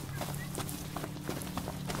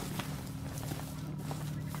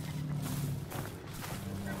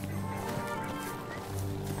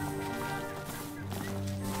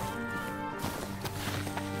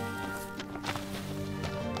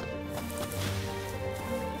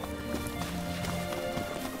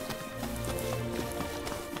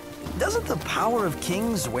 Doesn't the power of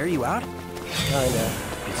kings wear you out? Kinda.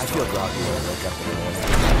 I feel groggy when I wake up in the morning.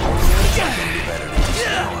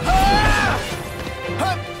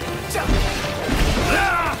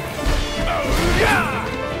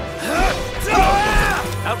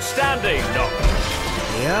 Outstanding, Doc.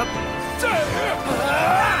 Yep.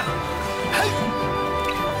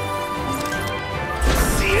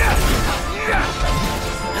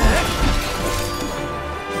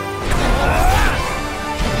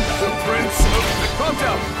 The Prince of the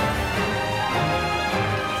Cocktail.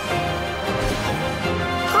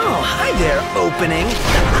 Oh, hi there, opening.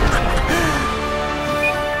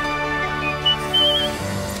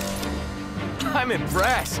 I'm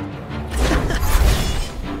impressed.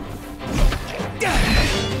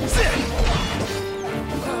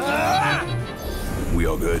 We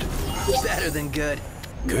all good? Better than good.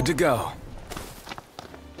 Good to go.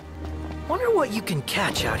 Wonder what you can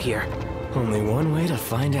catch out here. Only one way to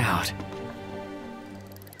find out.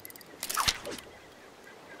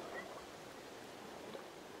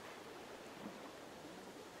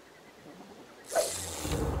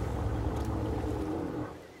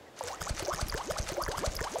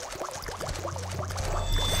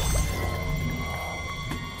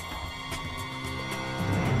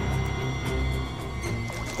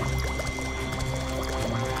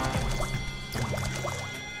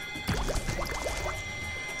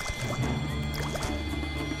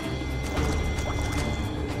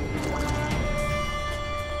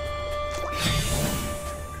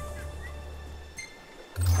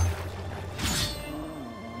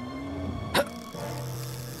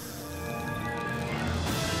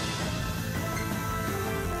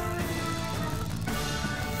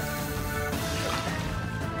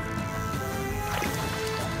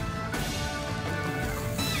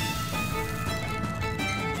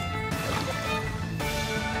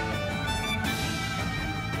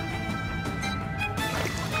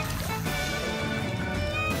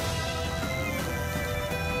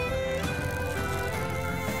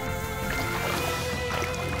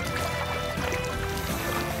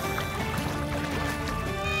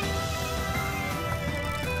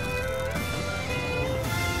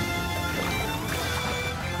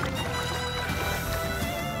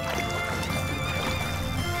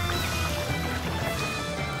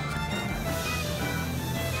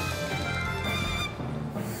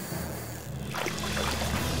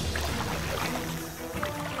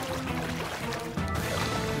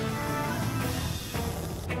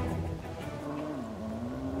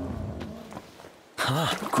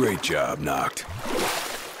 Great job, Knocked.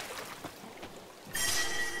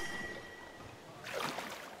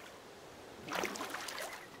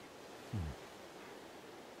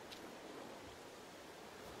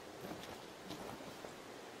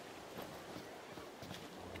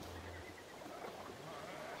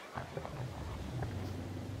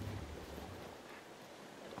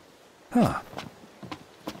 Huh.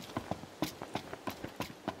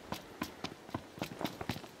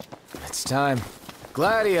 It's time.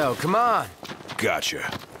 Gladio, come on! Gotcha.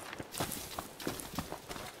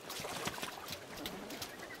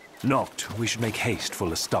 Knocked. We should make haste for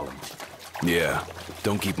Lestalin. Yeah,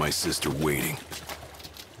 don't keep my sister waiting.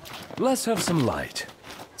 Let's have some light.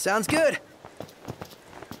 Sounds good.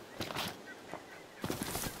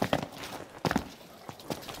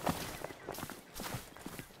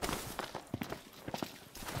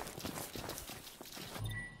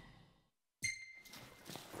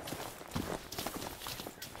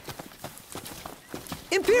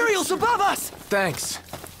 Imperials above us! Thanks.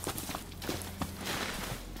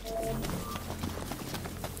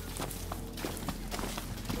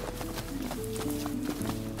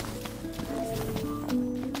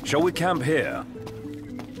 Shall we camp here?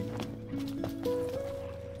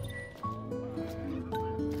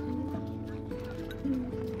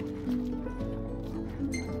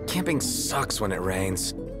 Camping sucks when it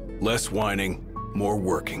rains. Less whining, more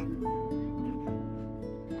working.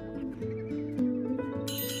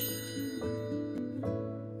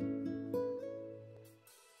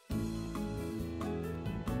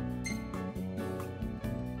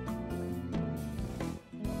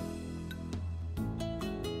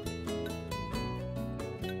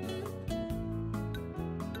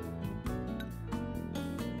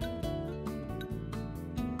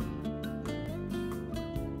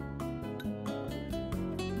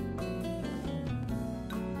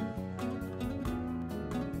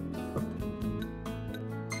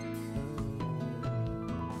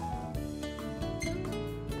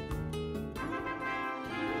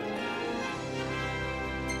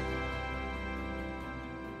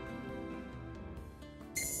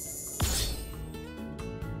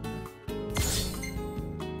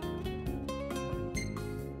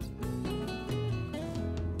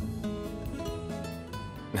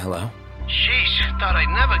 Hello? Sheesh, thought I'd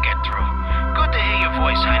never get through. Good to hear your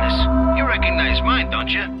voice, Highness. You recognize mine, don't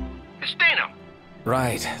you? It's Dano.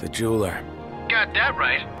 Right, the jeweler. Got that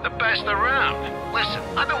right. The best around. Listen,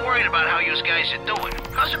 I've been worried about how you guys are doing.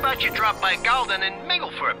 How's about you drop by Galden and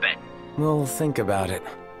mingle for a bit? We'll think about it.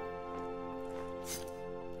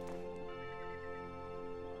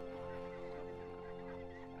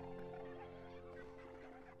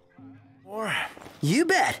 You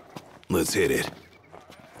bet. Let's hit it.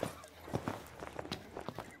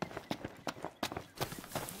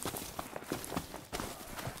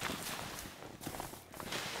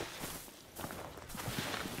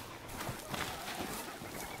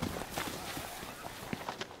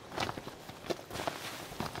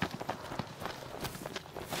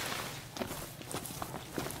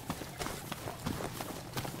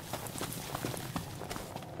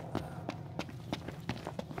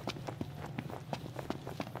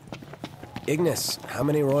 Ignis, how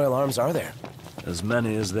many royal arms are there? As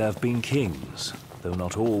many as there have been kings, though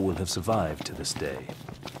not all will have survived to this day.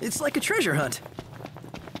 It's like a treasure hunt.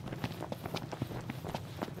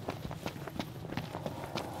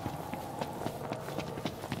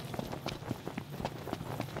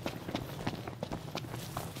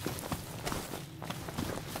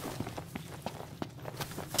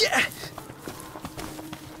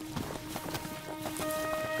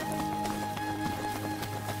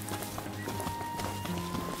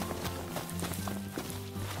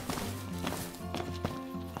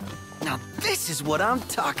 This is what I'm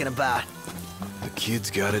talking about. The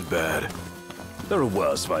kid's got it bad. There are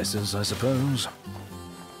worse vices, I suppose.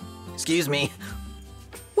 Excuse me.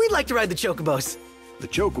 We'd like to ride the chocobos. The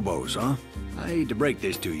chocobos, huh? I hate to break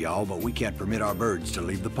this to y'all, but we can't permit our birds to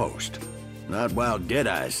leave the post. Not while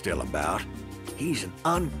Deadeye's still about. He's an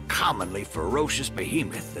uncommonly ferocious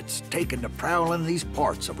behemoth that's taken to prowling these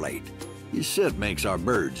parts of late. His scent makes our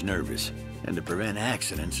birds nervous, and to prevent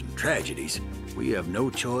accidents and tragedies, we have no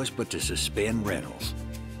choice but to suspend rentals.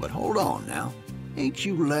 But hold on now. Ain't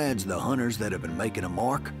you lads the hunters that have been making a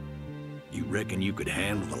mark? You reckon you could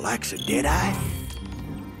handle the likes of Deadeye?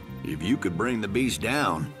 If you could bring the beast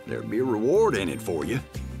down, there'd be a reward in it for you.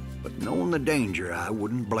 But knowing the danger, I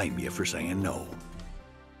wouldn't blame you for saying no.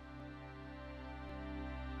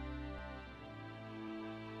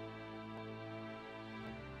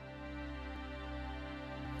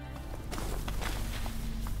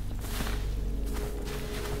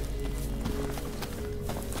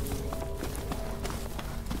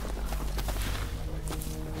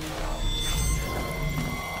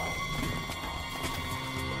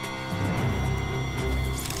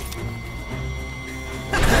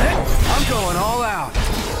 Going all out.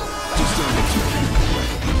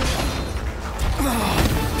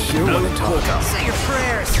 Sure want to talk. Say your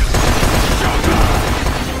prayers.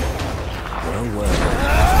 Well.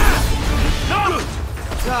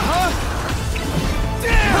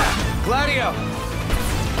 Gladio.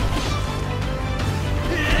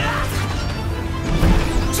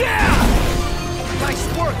 Nice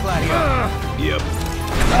work, Gladio. Yep.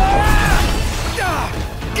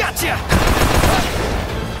 Gotcha.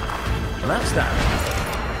 That's that.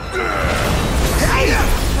 Hey!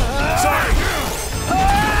 Sorry.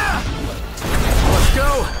 Let's go.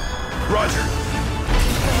 Roger.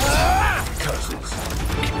 Cousins.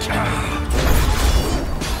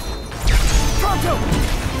 Pronto!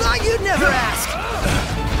 Thought you'd never ask.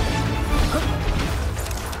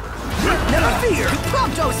 Never fear.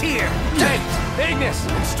 Prompto's here. Hey, Ignis.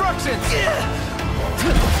 Instructions.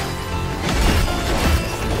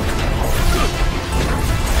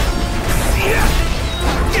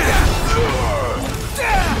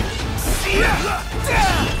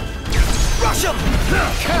 Rush him!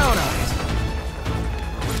 Count on it.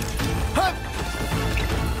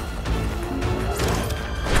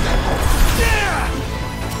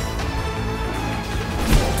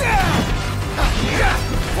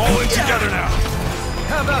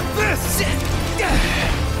 How about this?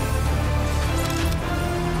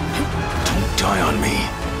 Don't die on me.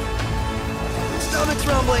 Stomach's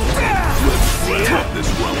rumbling. Let's let this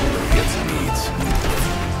rumble get some needs.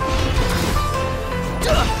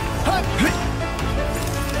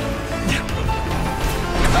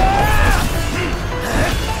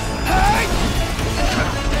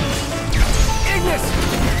 Ignis!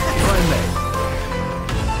 If I may.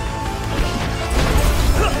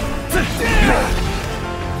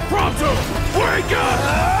 Prompto! Wake up!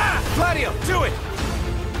 Gladio, do it!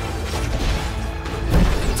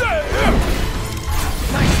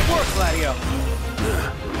 Nice work, Gladio.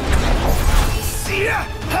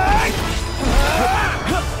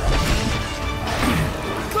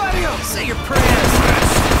 Gladio, say your prayers.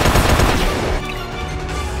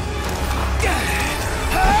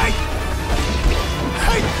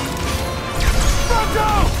 Prompto!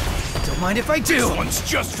 Don't mind if I do. This one's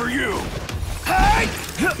just for you.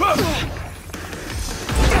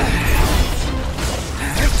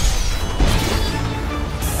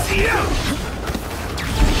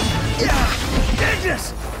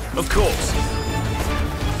 Ignis! Of course.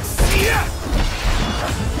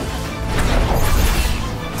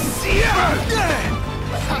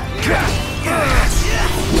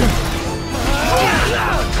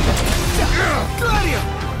 Gladio!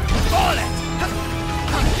 On it!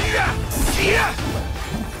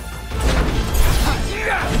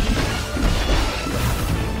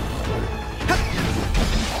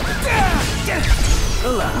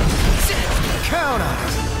 Allow. Count on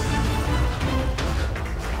it.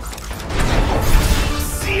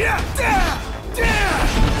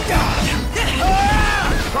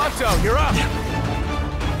 Prompto, you're up.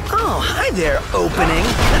 Oh, hi there, opening.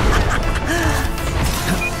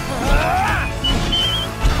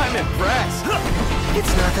 I'm impressed.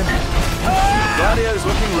 It's nothing. Gladio's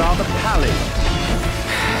looking rather pallid.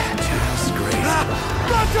 Just great.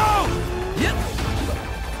 Prompto! Yep.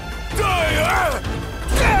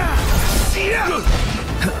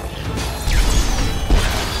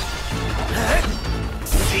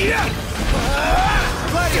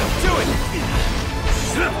 Gladio, do it!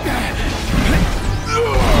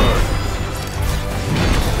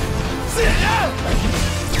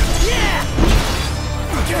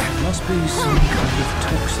 Must be some kind of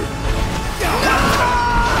toxin.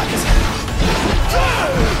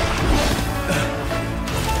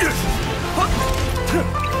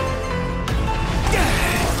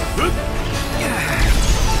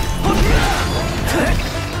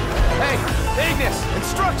 Hey, Ignis,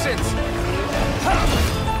 instructions!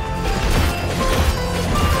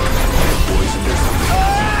 Poison or something.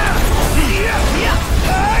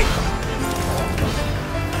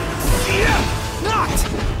 Knocked!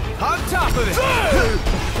 On top of it!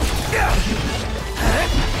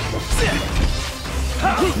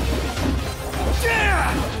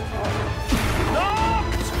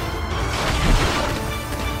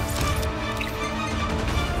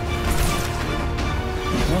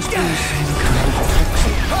 Must be some kind of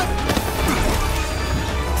toxin.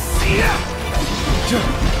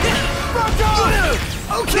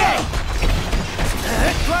 Okay!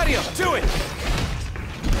 Gladio, do it!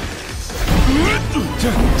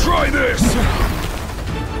 Try this!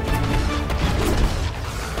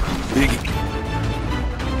 Biggie.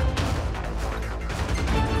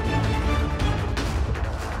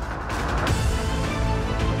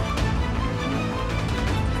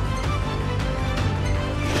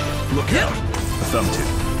 Look out! A thumb tip.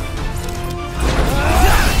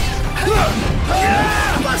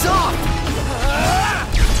 Buzz off!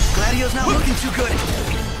 Gladio's not looking too good.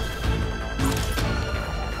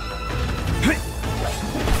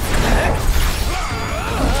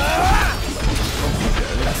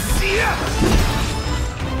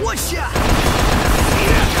 One shot!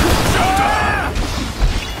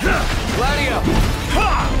 Gladio!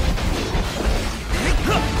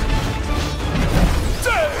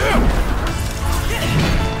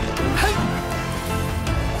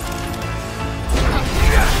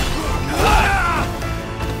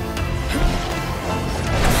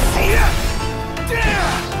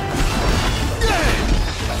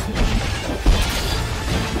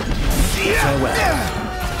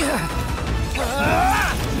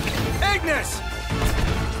 Ignis!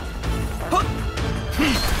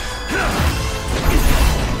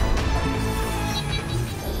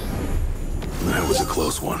 That was a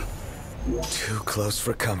close one. Too close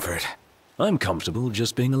for comfort. I'm comfortable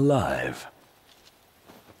just being alive.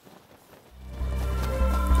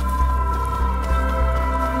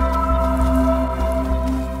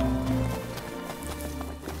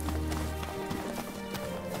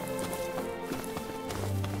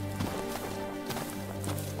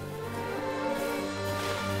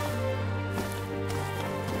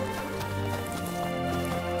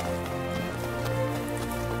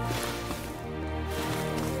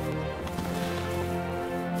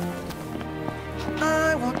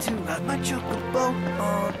 to ride my chocobo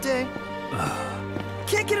all day.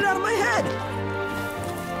 Can't get it out of my head!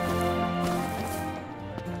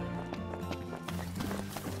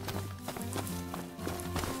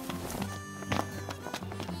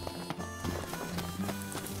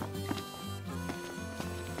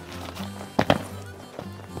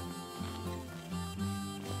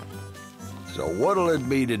 So what'll it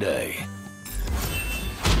be today?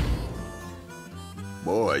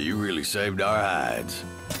 Boy, you really saved our hides.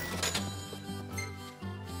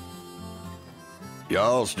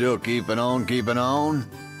 Y'all still keeping on, keeping on?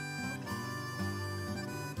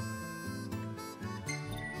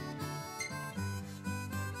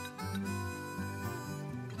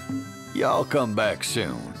 Y'all come back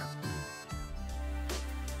soon.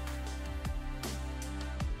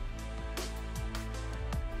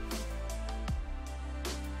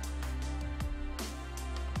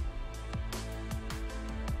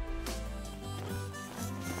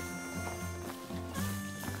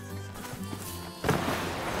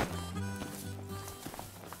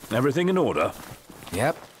 Everything in order?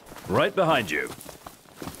 Yep. Right behind you.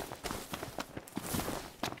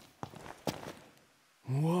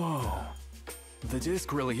 Whoa. The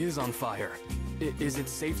disc really is on fire. Is it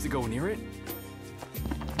safe to go near it?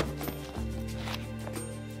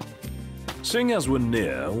 Seeing as we're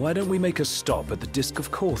near, why don't we make a stop at the Disc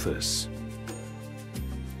of Corthus?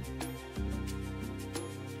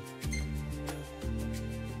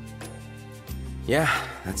 Yeah,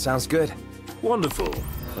 that sounds good. Wonderful.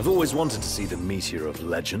 I've always wanted to see the meteor of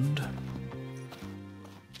legend.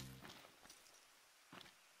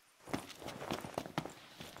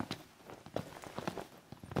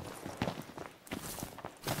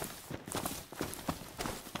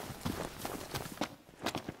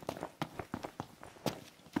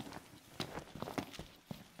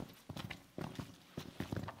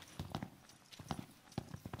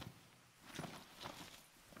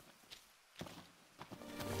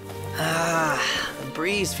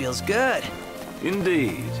 Breeze feels good.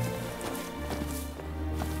 Indeed.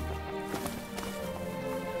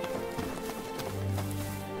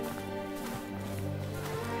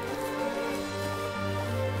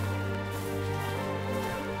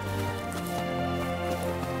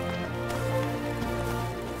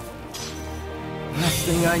 Last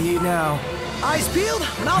thing I need now. Eyes peeled,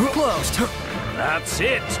 mouth closed. That's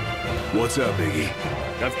it. What's up, Iggy?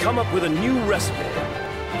 I've come up with a new recipe.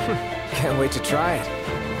 Can't wait to try it.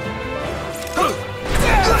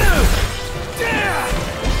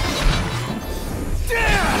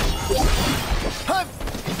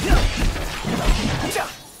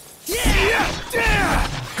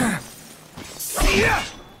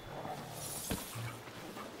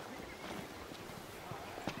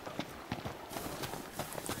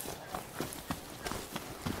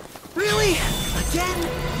 Really? Again?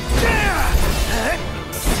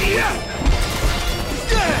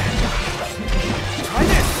 Try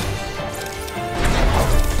this!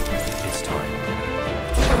 It's time.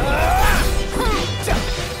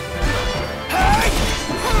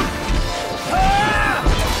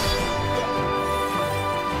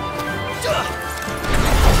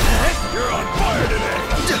 You're on fire today!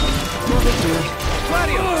 No big deal.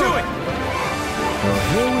 Gladio, do it! Well,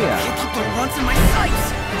 here we are. Can't keep the runs in my sights!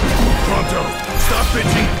 Pronto! Stop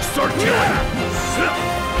bitching! Start killing!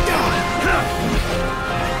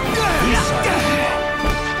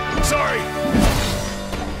 Sorry!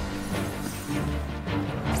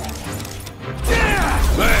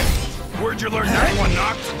 Hey! Where'd you learn that one,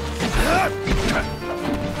 Knocked?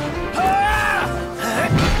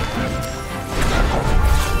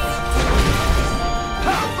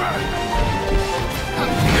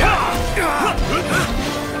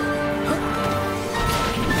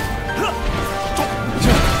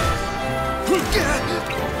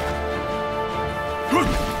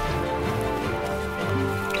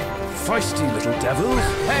 Feisty little devil.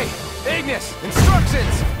 Hey, Ignis,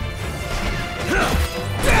 instructions!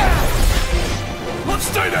 Let's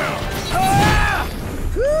stay down!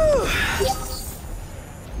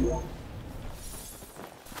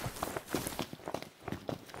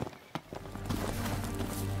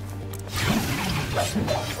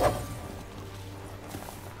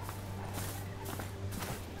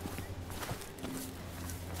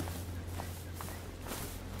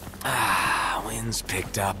 Wind's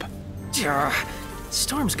picked up.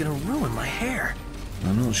 Storm's gonna ruin my hair.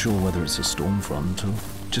 I'm not sure whether it's a storm front or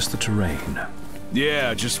just the terrain.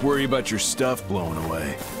 Yeah, just worry about your stuff blowing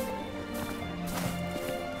away.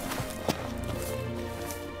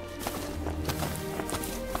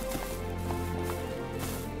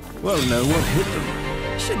 Well, no, what hit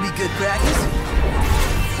them? Should be good practice.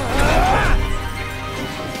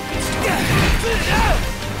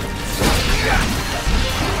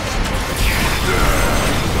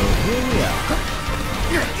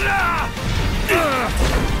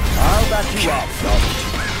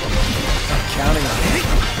 counting on it.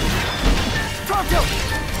 Pronto!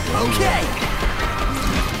 Okay!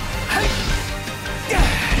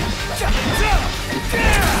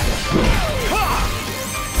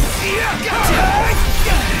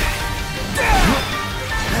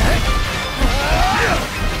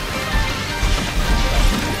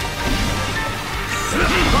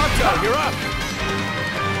 Pronto, you're up!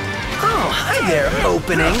 Oh, hi there,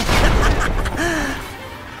 opening!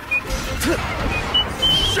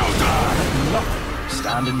 Showtime! Nothing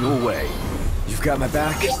stand in your way. You've got my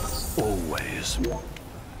back? Always.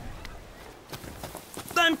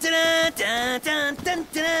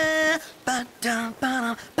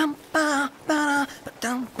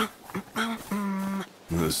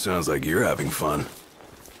 This sounds like you're having fun.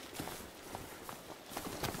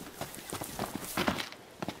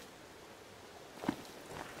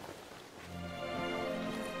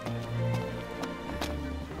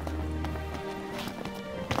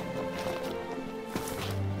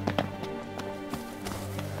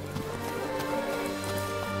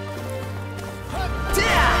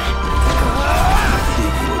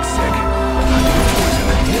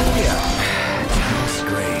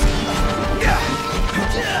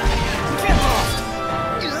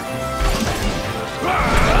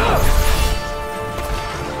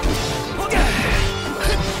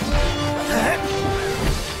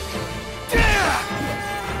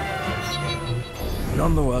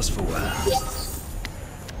 None the worse for wear.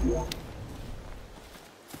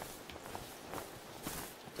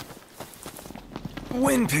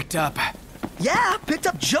 Wind picked up. Yeah, picked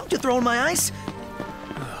up junk to throw in my ice.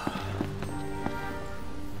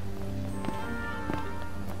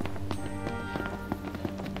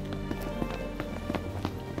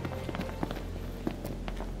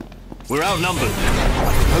 We're outnumbered.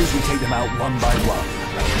 I propose we take them out one by one.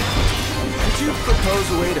 Could you propose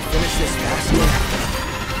a way to finish this faster?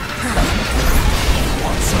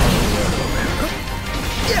 Once on the road.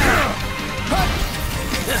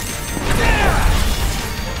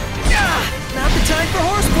 Not the time for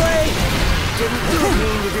horseplay! Didn't really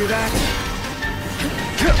mean to do that.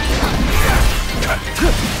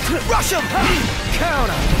 Rush him!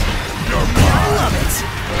 Counter! I love it!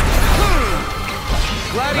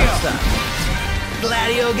 Gladio!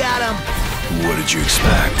 Gladio got him! What did you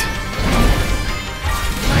expect?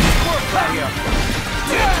 Nice work, Gladio!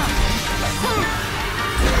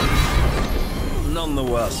 None the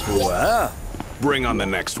worse for wear. Bring on the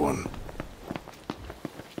next one.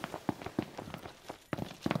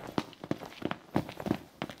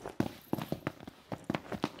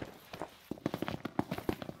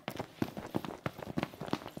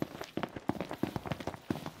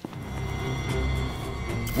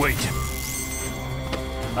 Wait.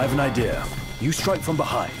 I have an idea. You strike from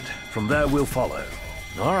behind. From there, we'll follow.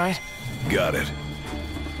 All right. Got it.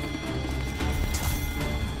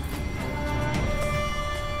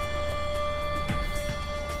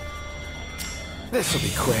 This'll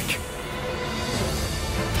be quick.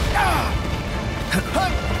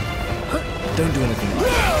 Don't do anything like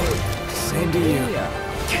that. Same to you.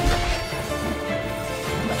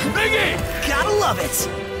 Biggie! Gotta love it!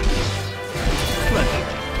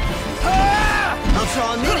 I'll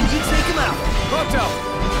draw him in and you take him out. Pronto!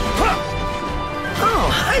 Oh,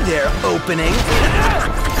 hi there, opening.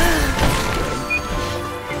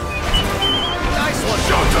 Nice one,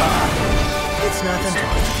 Showtime! It's nothing.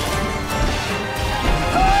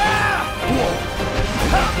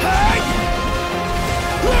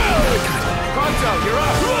 Pronto, you're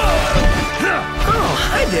up! Oh,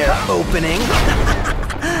 hi there, opening.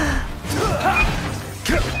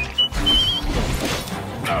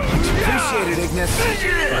 Appreciate it, Ignis.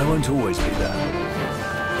 I won't always be there.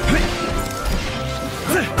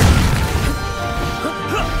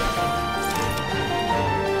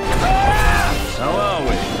 How are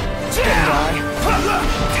we? Getting by.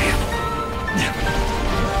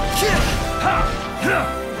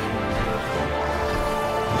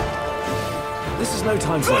 This is no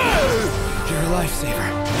time for it. You're a lifesaver.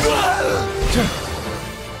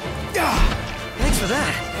 Thanks for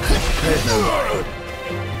that.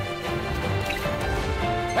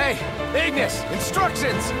 Hey, Ignis,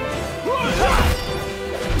 instructions!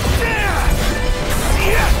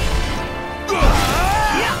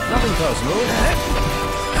 Nothing personal.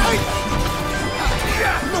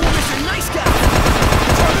 No one is a nice guy.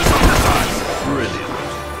 Brilliant.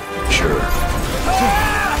 Sure.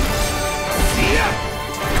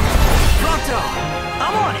 Pronto,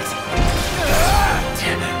 I'm on it.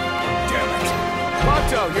 Damn it.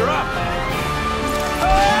 Pronto, you're up!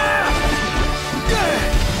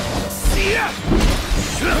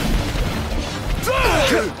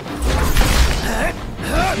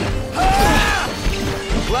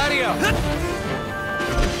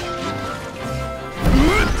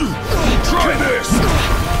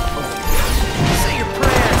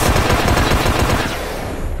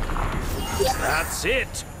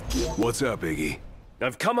 That's it! What's up, Iggy?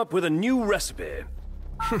 I've come up with a new recipe.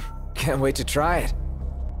 Can't wait to try it.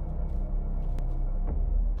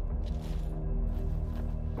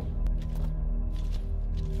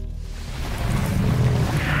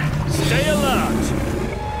 Stay alert!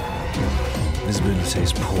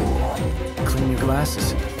 Visibility's poor. Clean your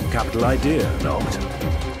glasses. Capital idea, Noct.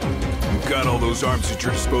 You got all those arms at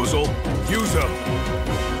your disposal? Use them!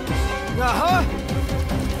 Uh-huh!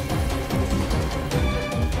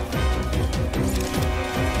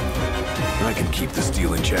 I can keep the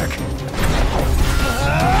steel in check.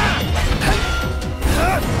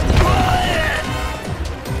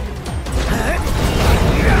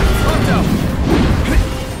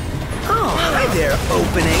 Oh, hi there,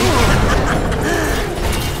 opening.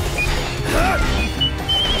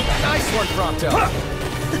 Nice one, Prompto.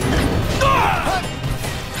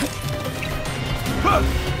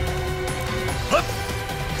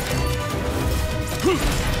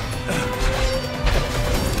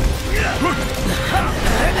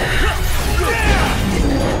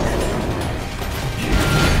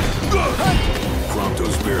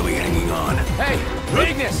 Prompto's barely hanging on. Hey,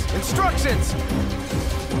 Ignis, instructions!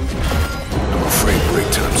 I'm afraid break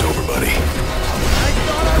time's over, buddy. I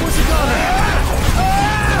thought I was a goner!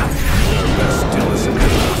 Our best still isn't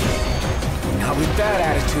enough. Not with that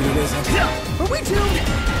attitude, it isn't. Are we doomed?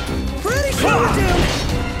 Pretty sure we're doomed.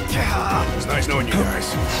 It's nice knowing you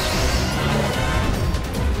guys.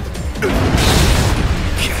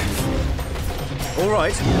 All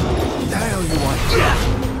right. The hell you want?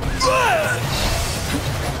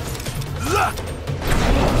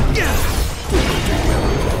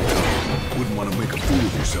 Wouldn't want to make a fool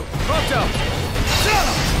of yourself. Prompto!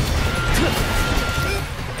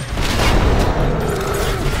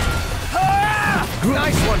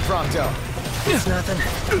 Nice one, Prompto. It's nothing.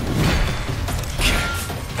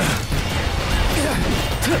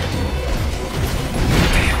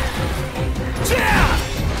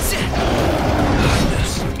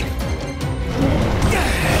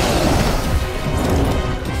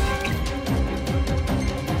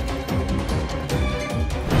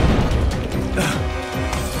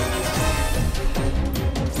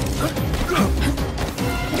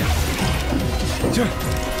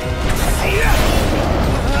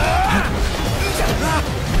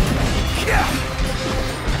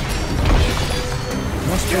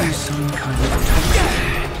 Must be some kind of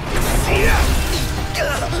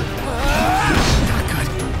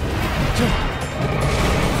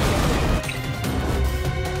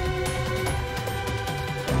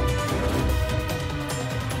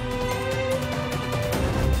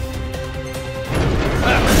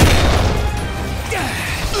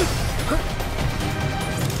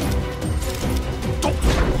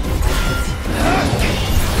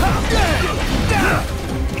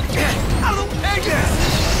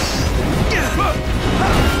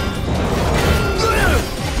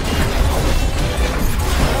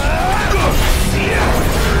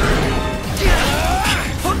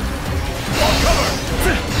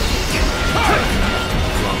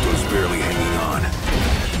Prompto's barely hanging on.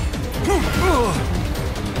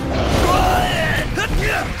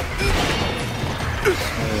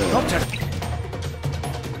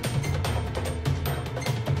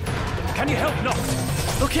 Can you help,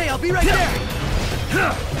 Noct? Okay, I'll be right there.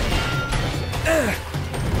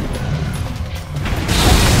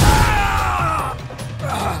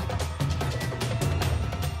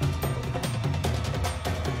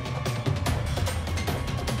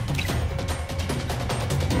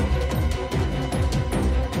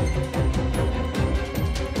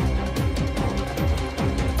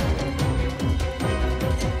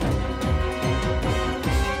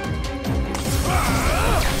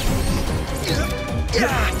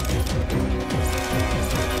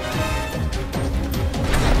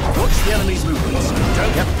 Watch the enemy's movements.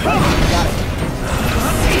 Don't get Got it.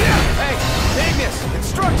 Hey, Ignis,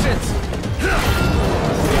 instructions!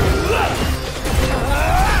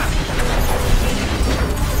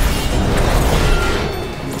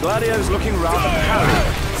 Gladio's looking rather harried.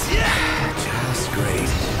 Just great.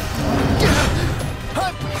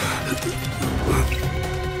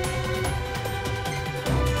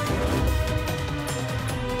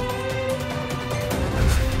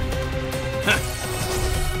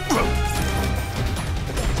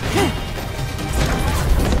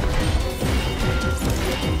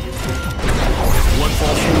 One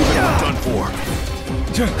false move and we're done for.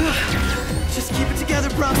 Just keep it together,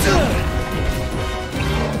 Prompto.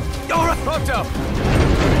 All right, Prompto!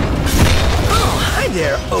 Oh, hi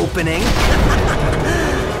there, opening.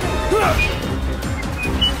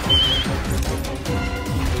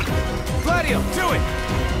 Gladio, do it!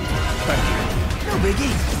 No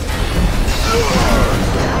biggie.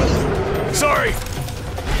 Sorry!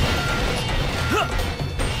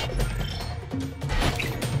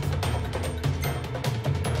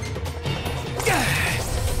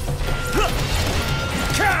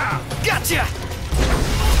 Gotcha!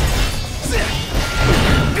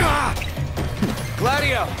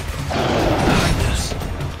 Gladio!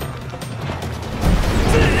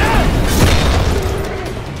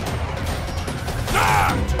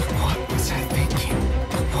 What was I thinking?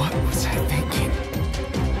 What was I thinking?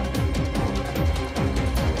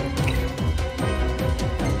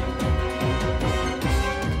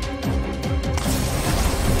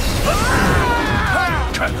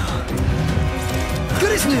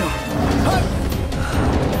 Конечно!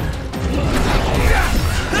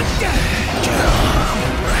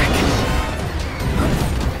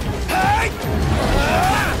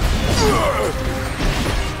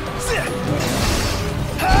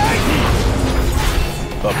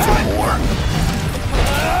 Up for more.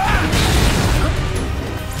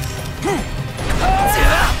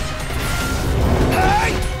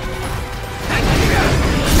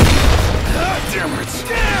 Damn it!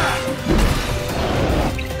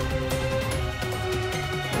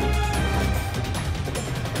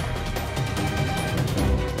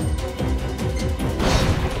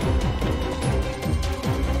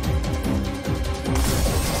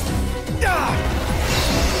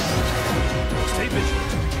 Stay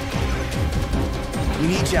vigilant. We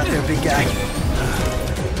need you out there, big guy.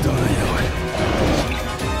 Don't I know it?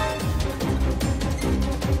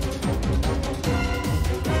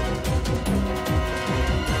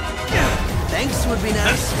 Thanks would be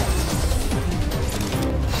nice.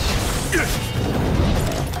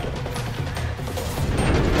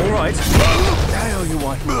 All right. I owe you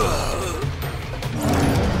one.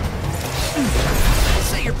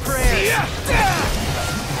 Say your prayers.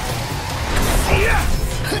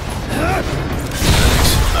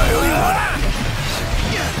 I owe you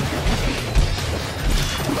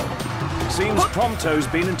one. Seems Prompto's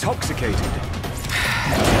been intoxicated.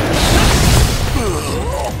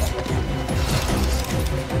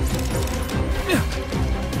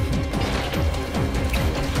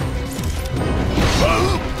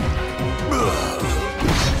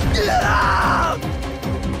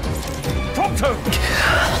 Prompto!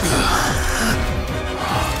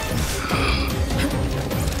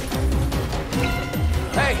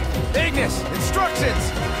 Hey, Ignis! Instructions!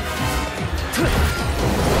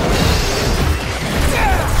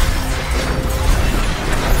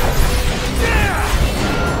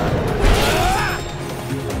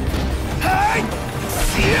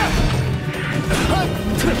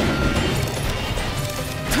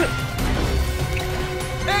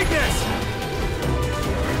 Ignis!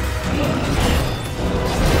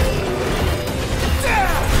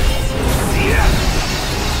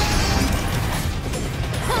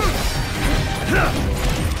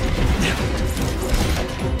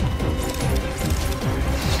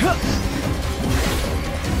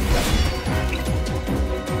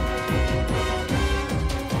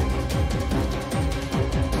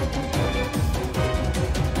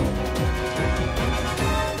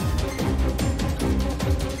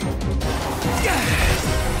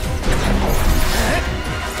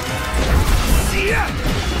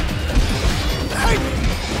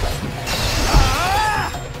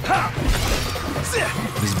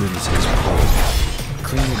 His business is cold.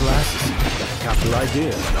 Clean your glasses. Capital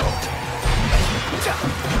idea.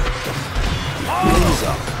 Ease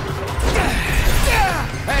up.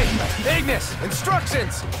 Hey, Ignis!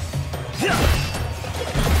 Instructions!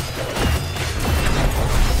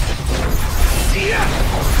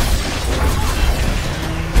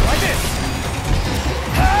 Like this!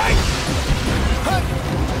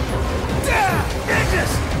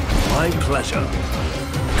 Ignis! My pleasure.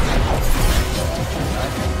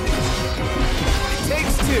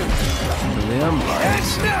 Takes two! The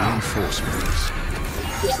Empire's reinforcements.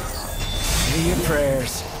 Say your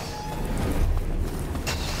prayers.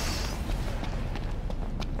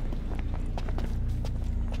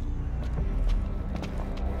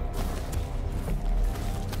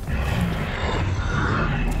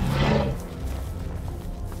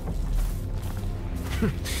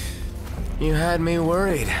 You had me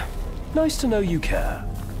worried. Nice to know you care.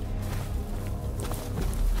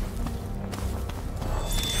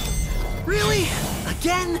 Really?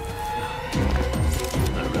 Again?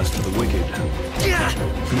 The rest of the wicked. The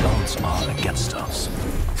odds are against us.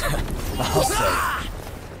 I'll say.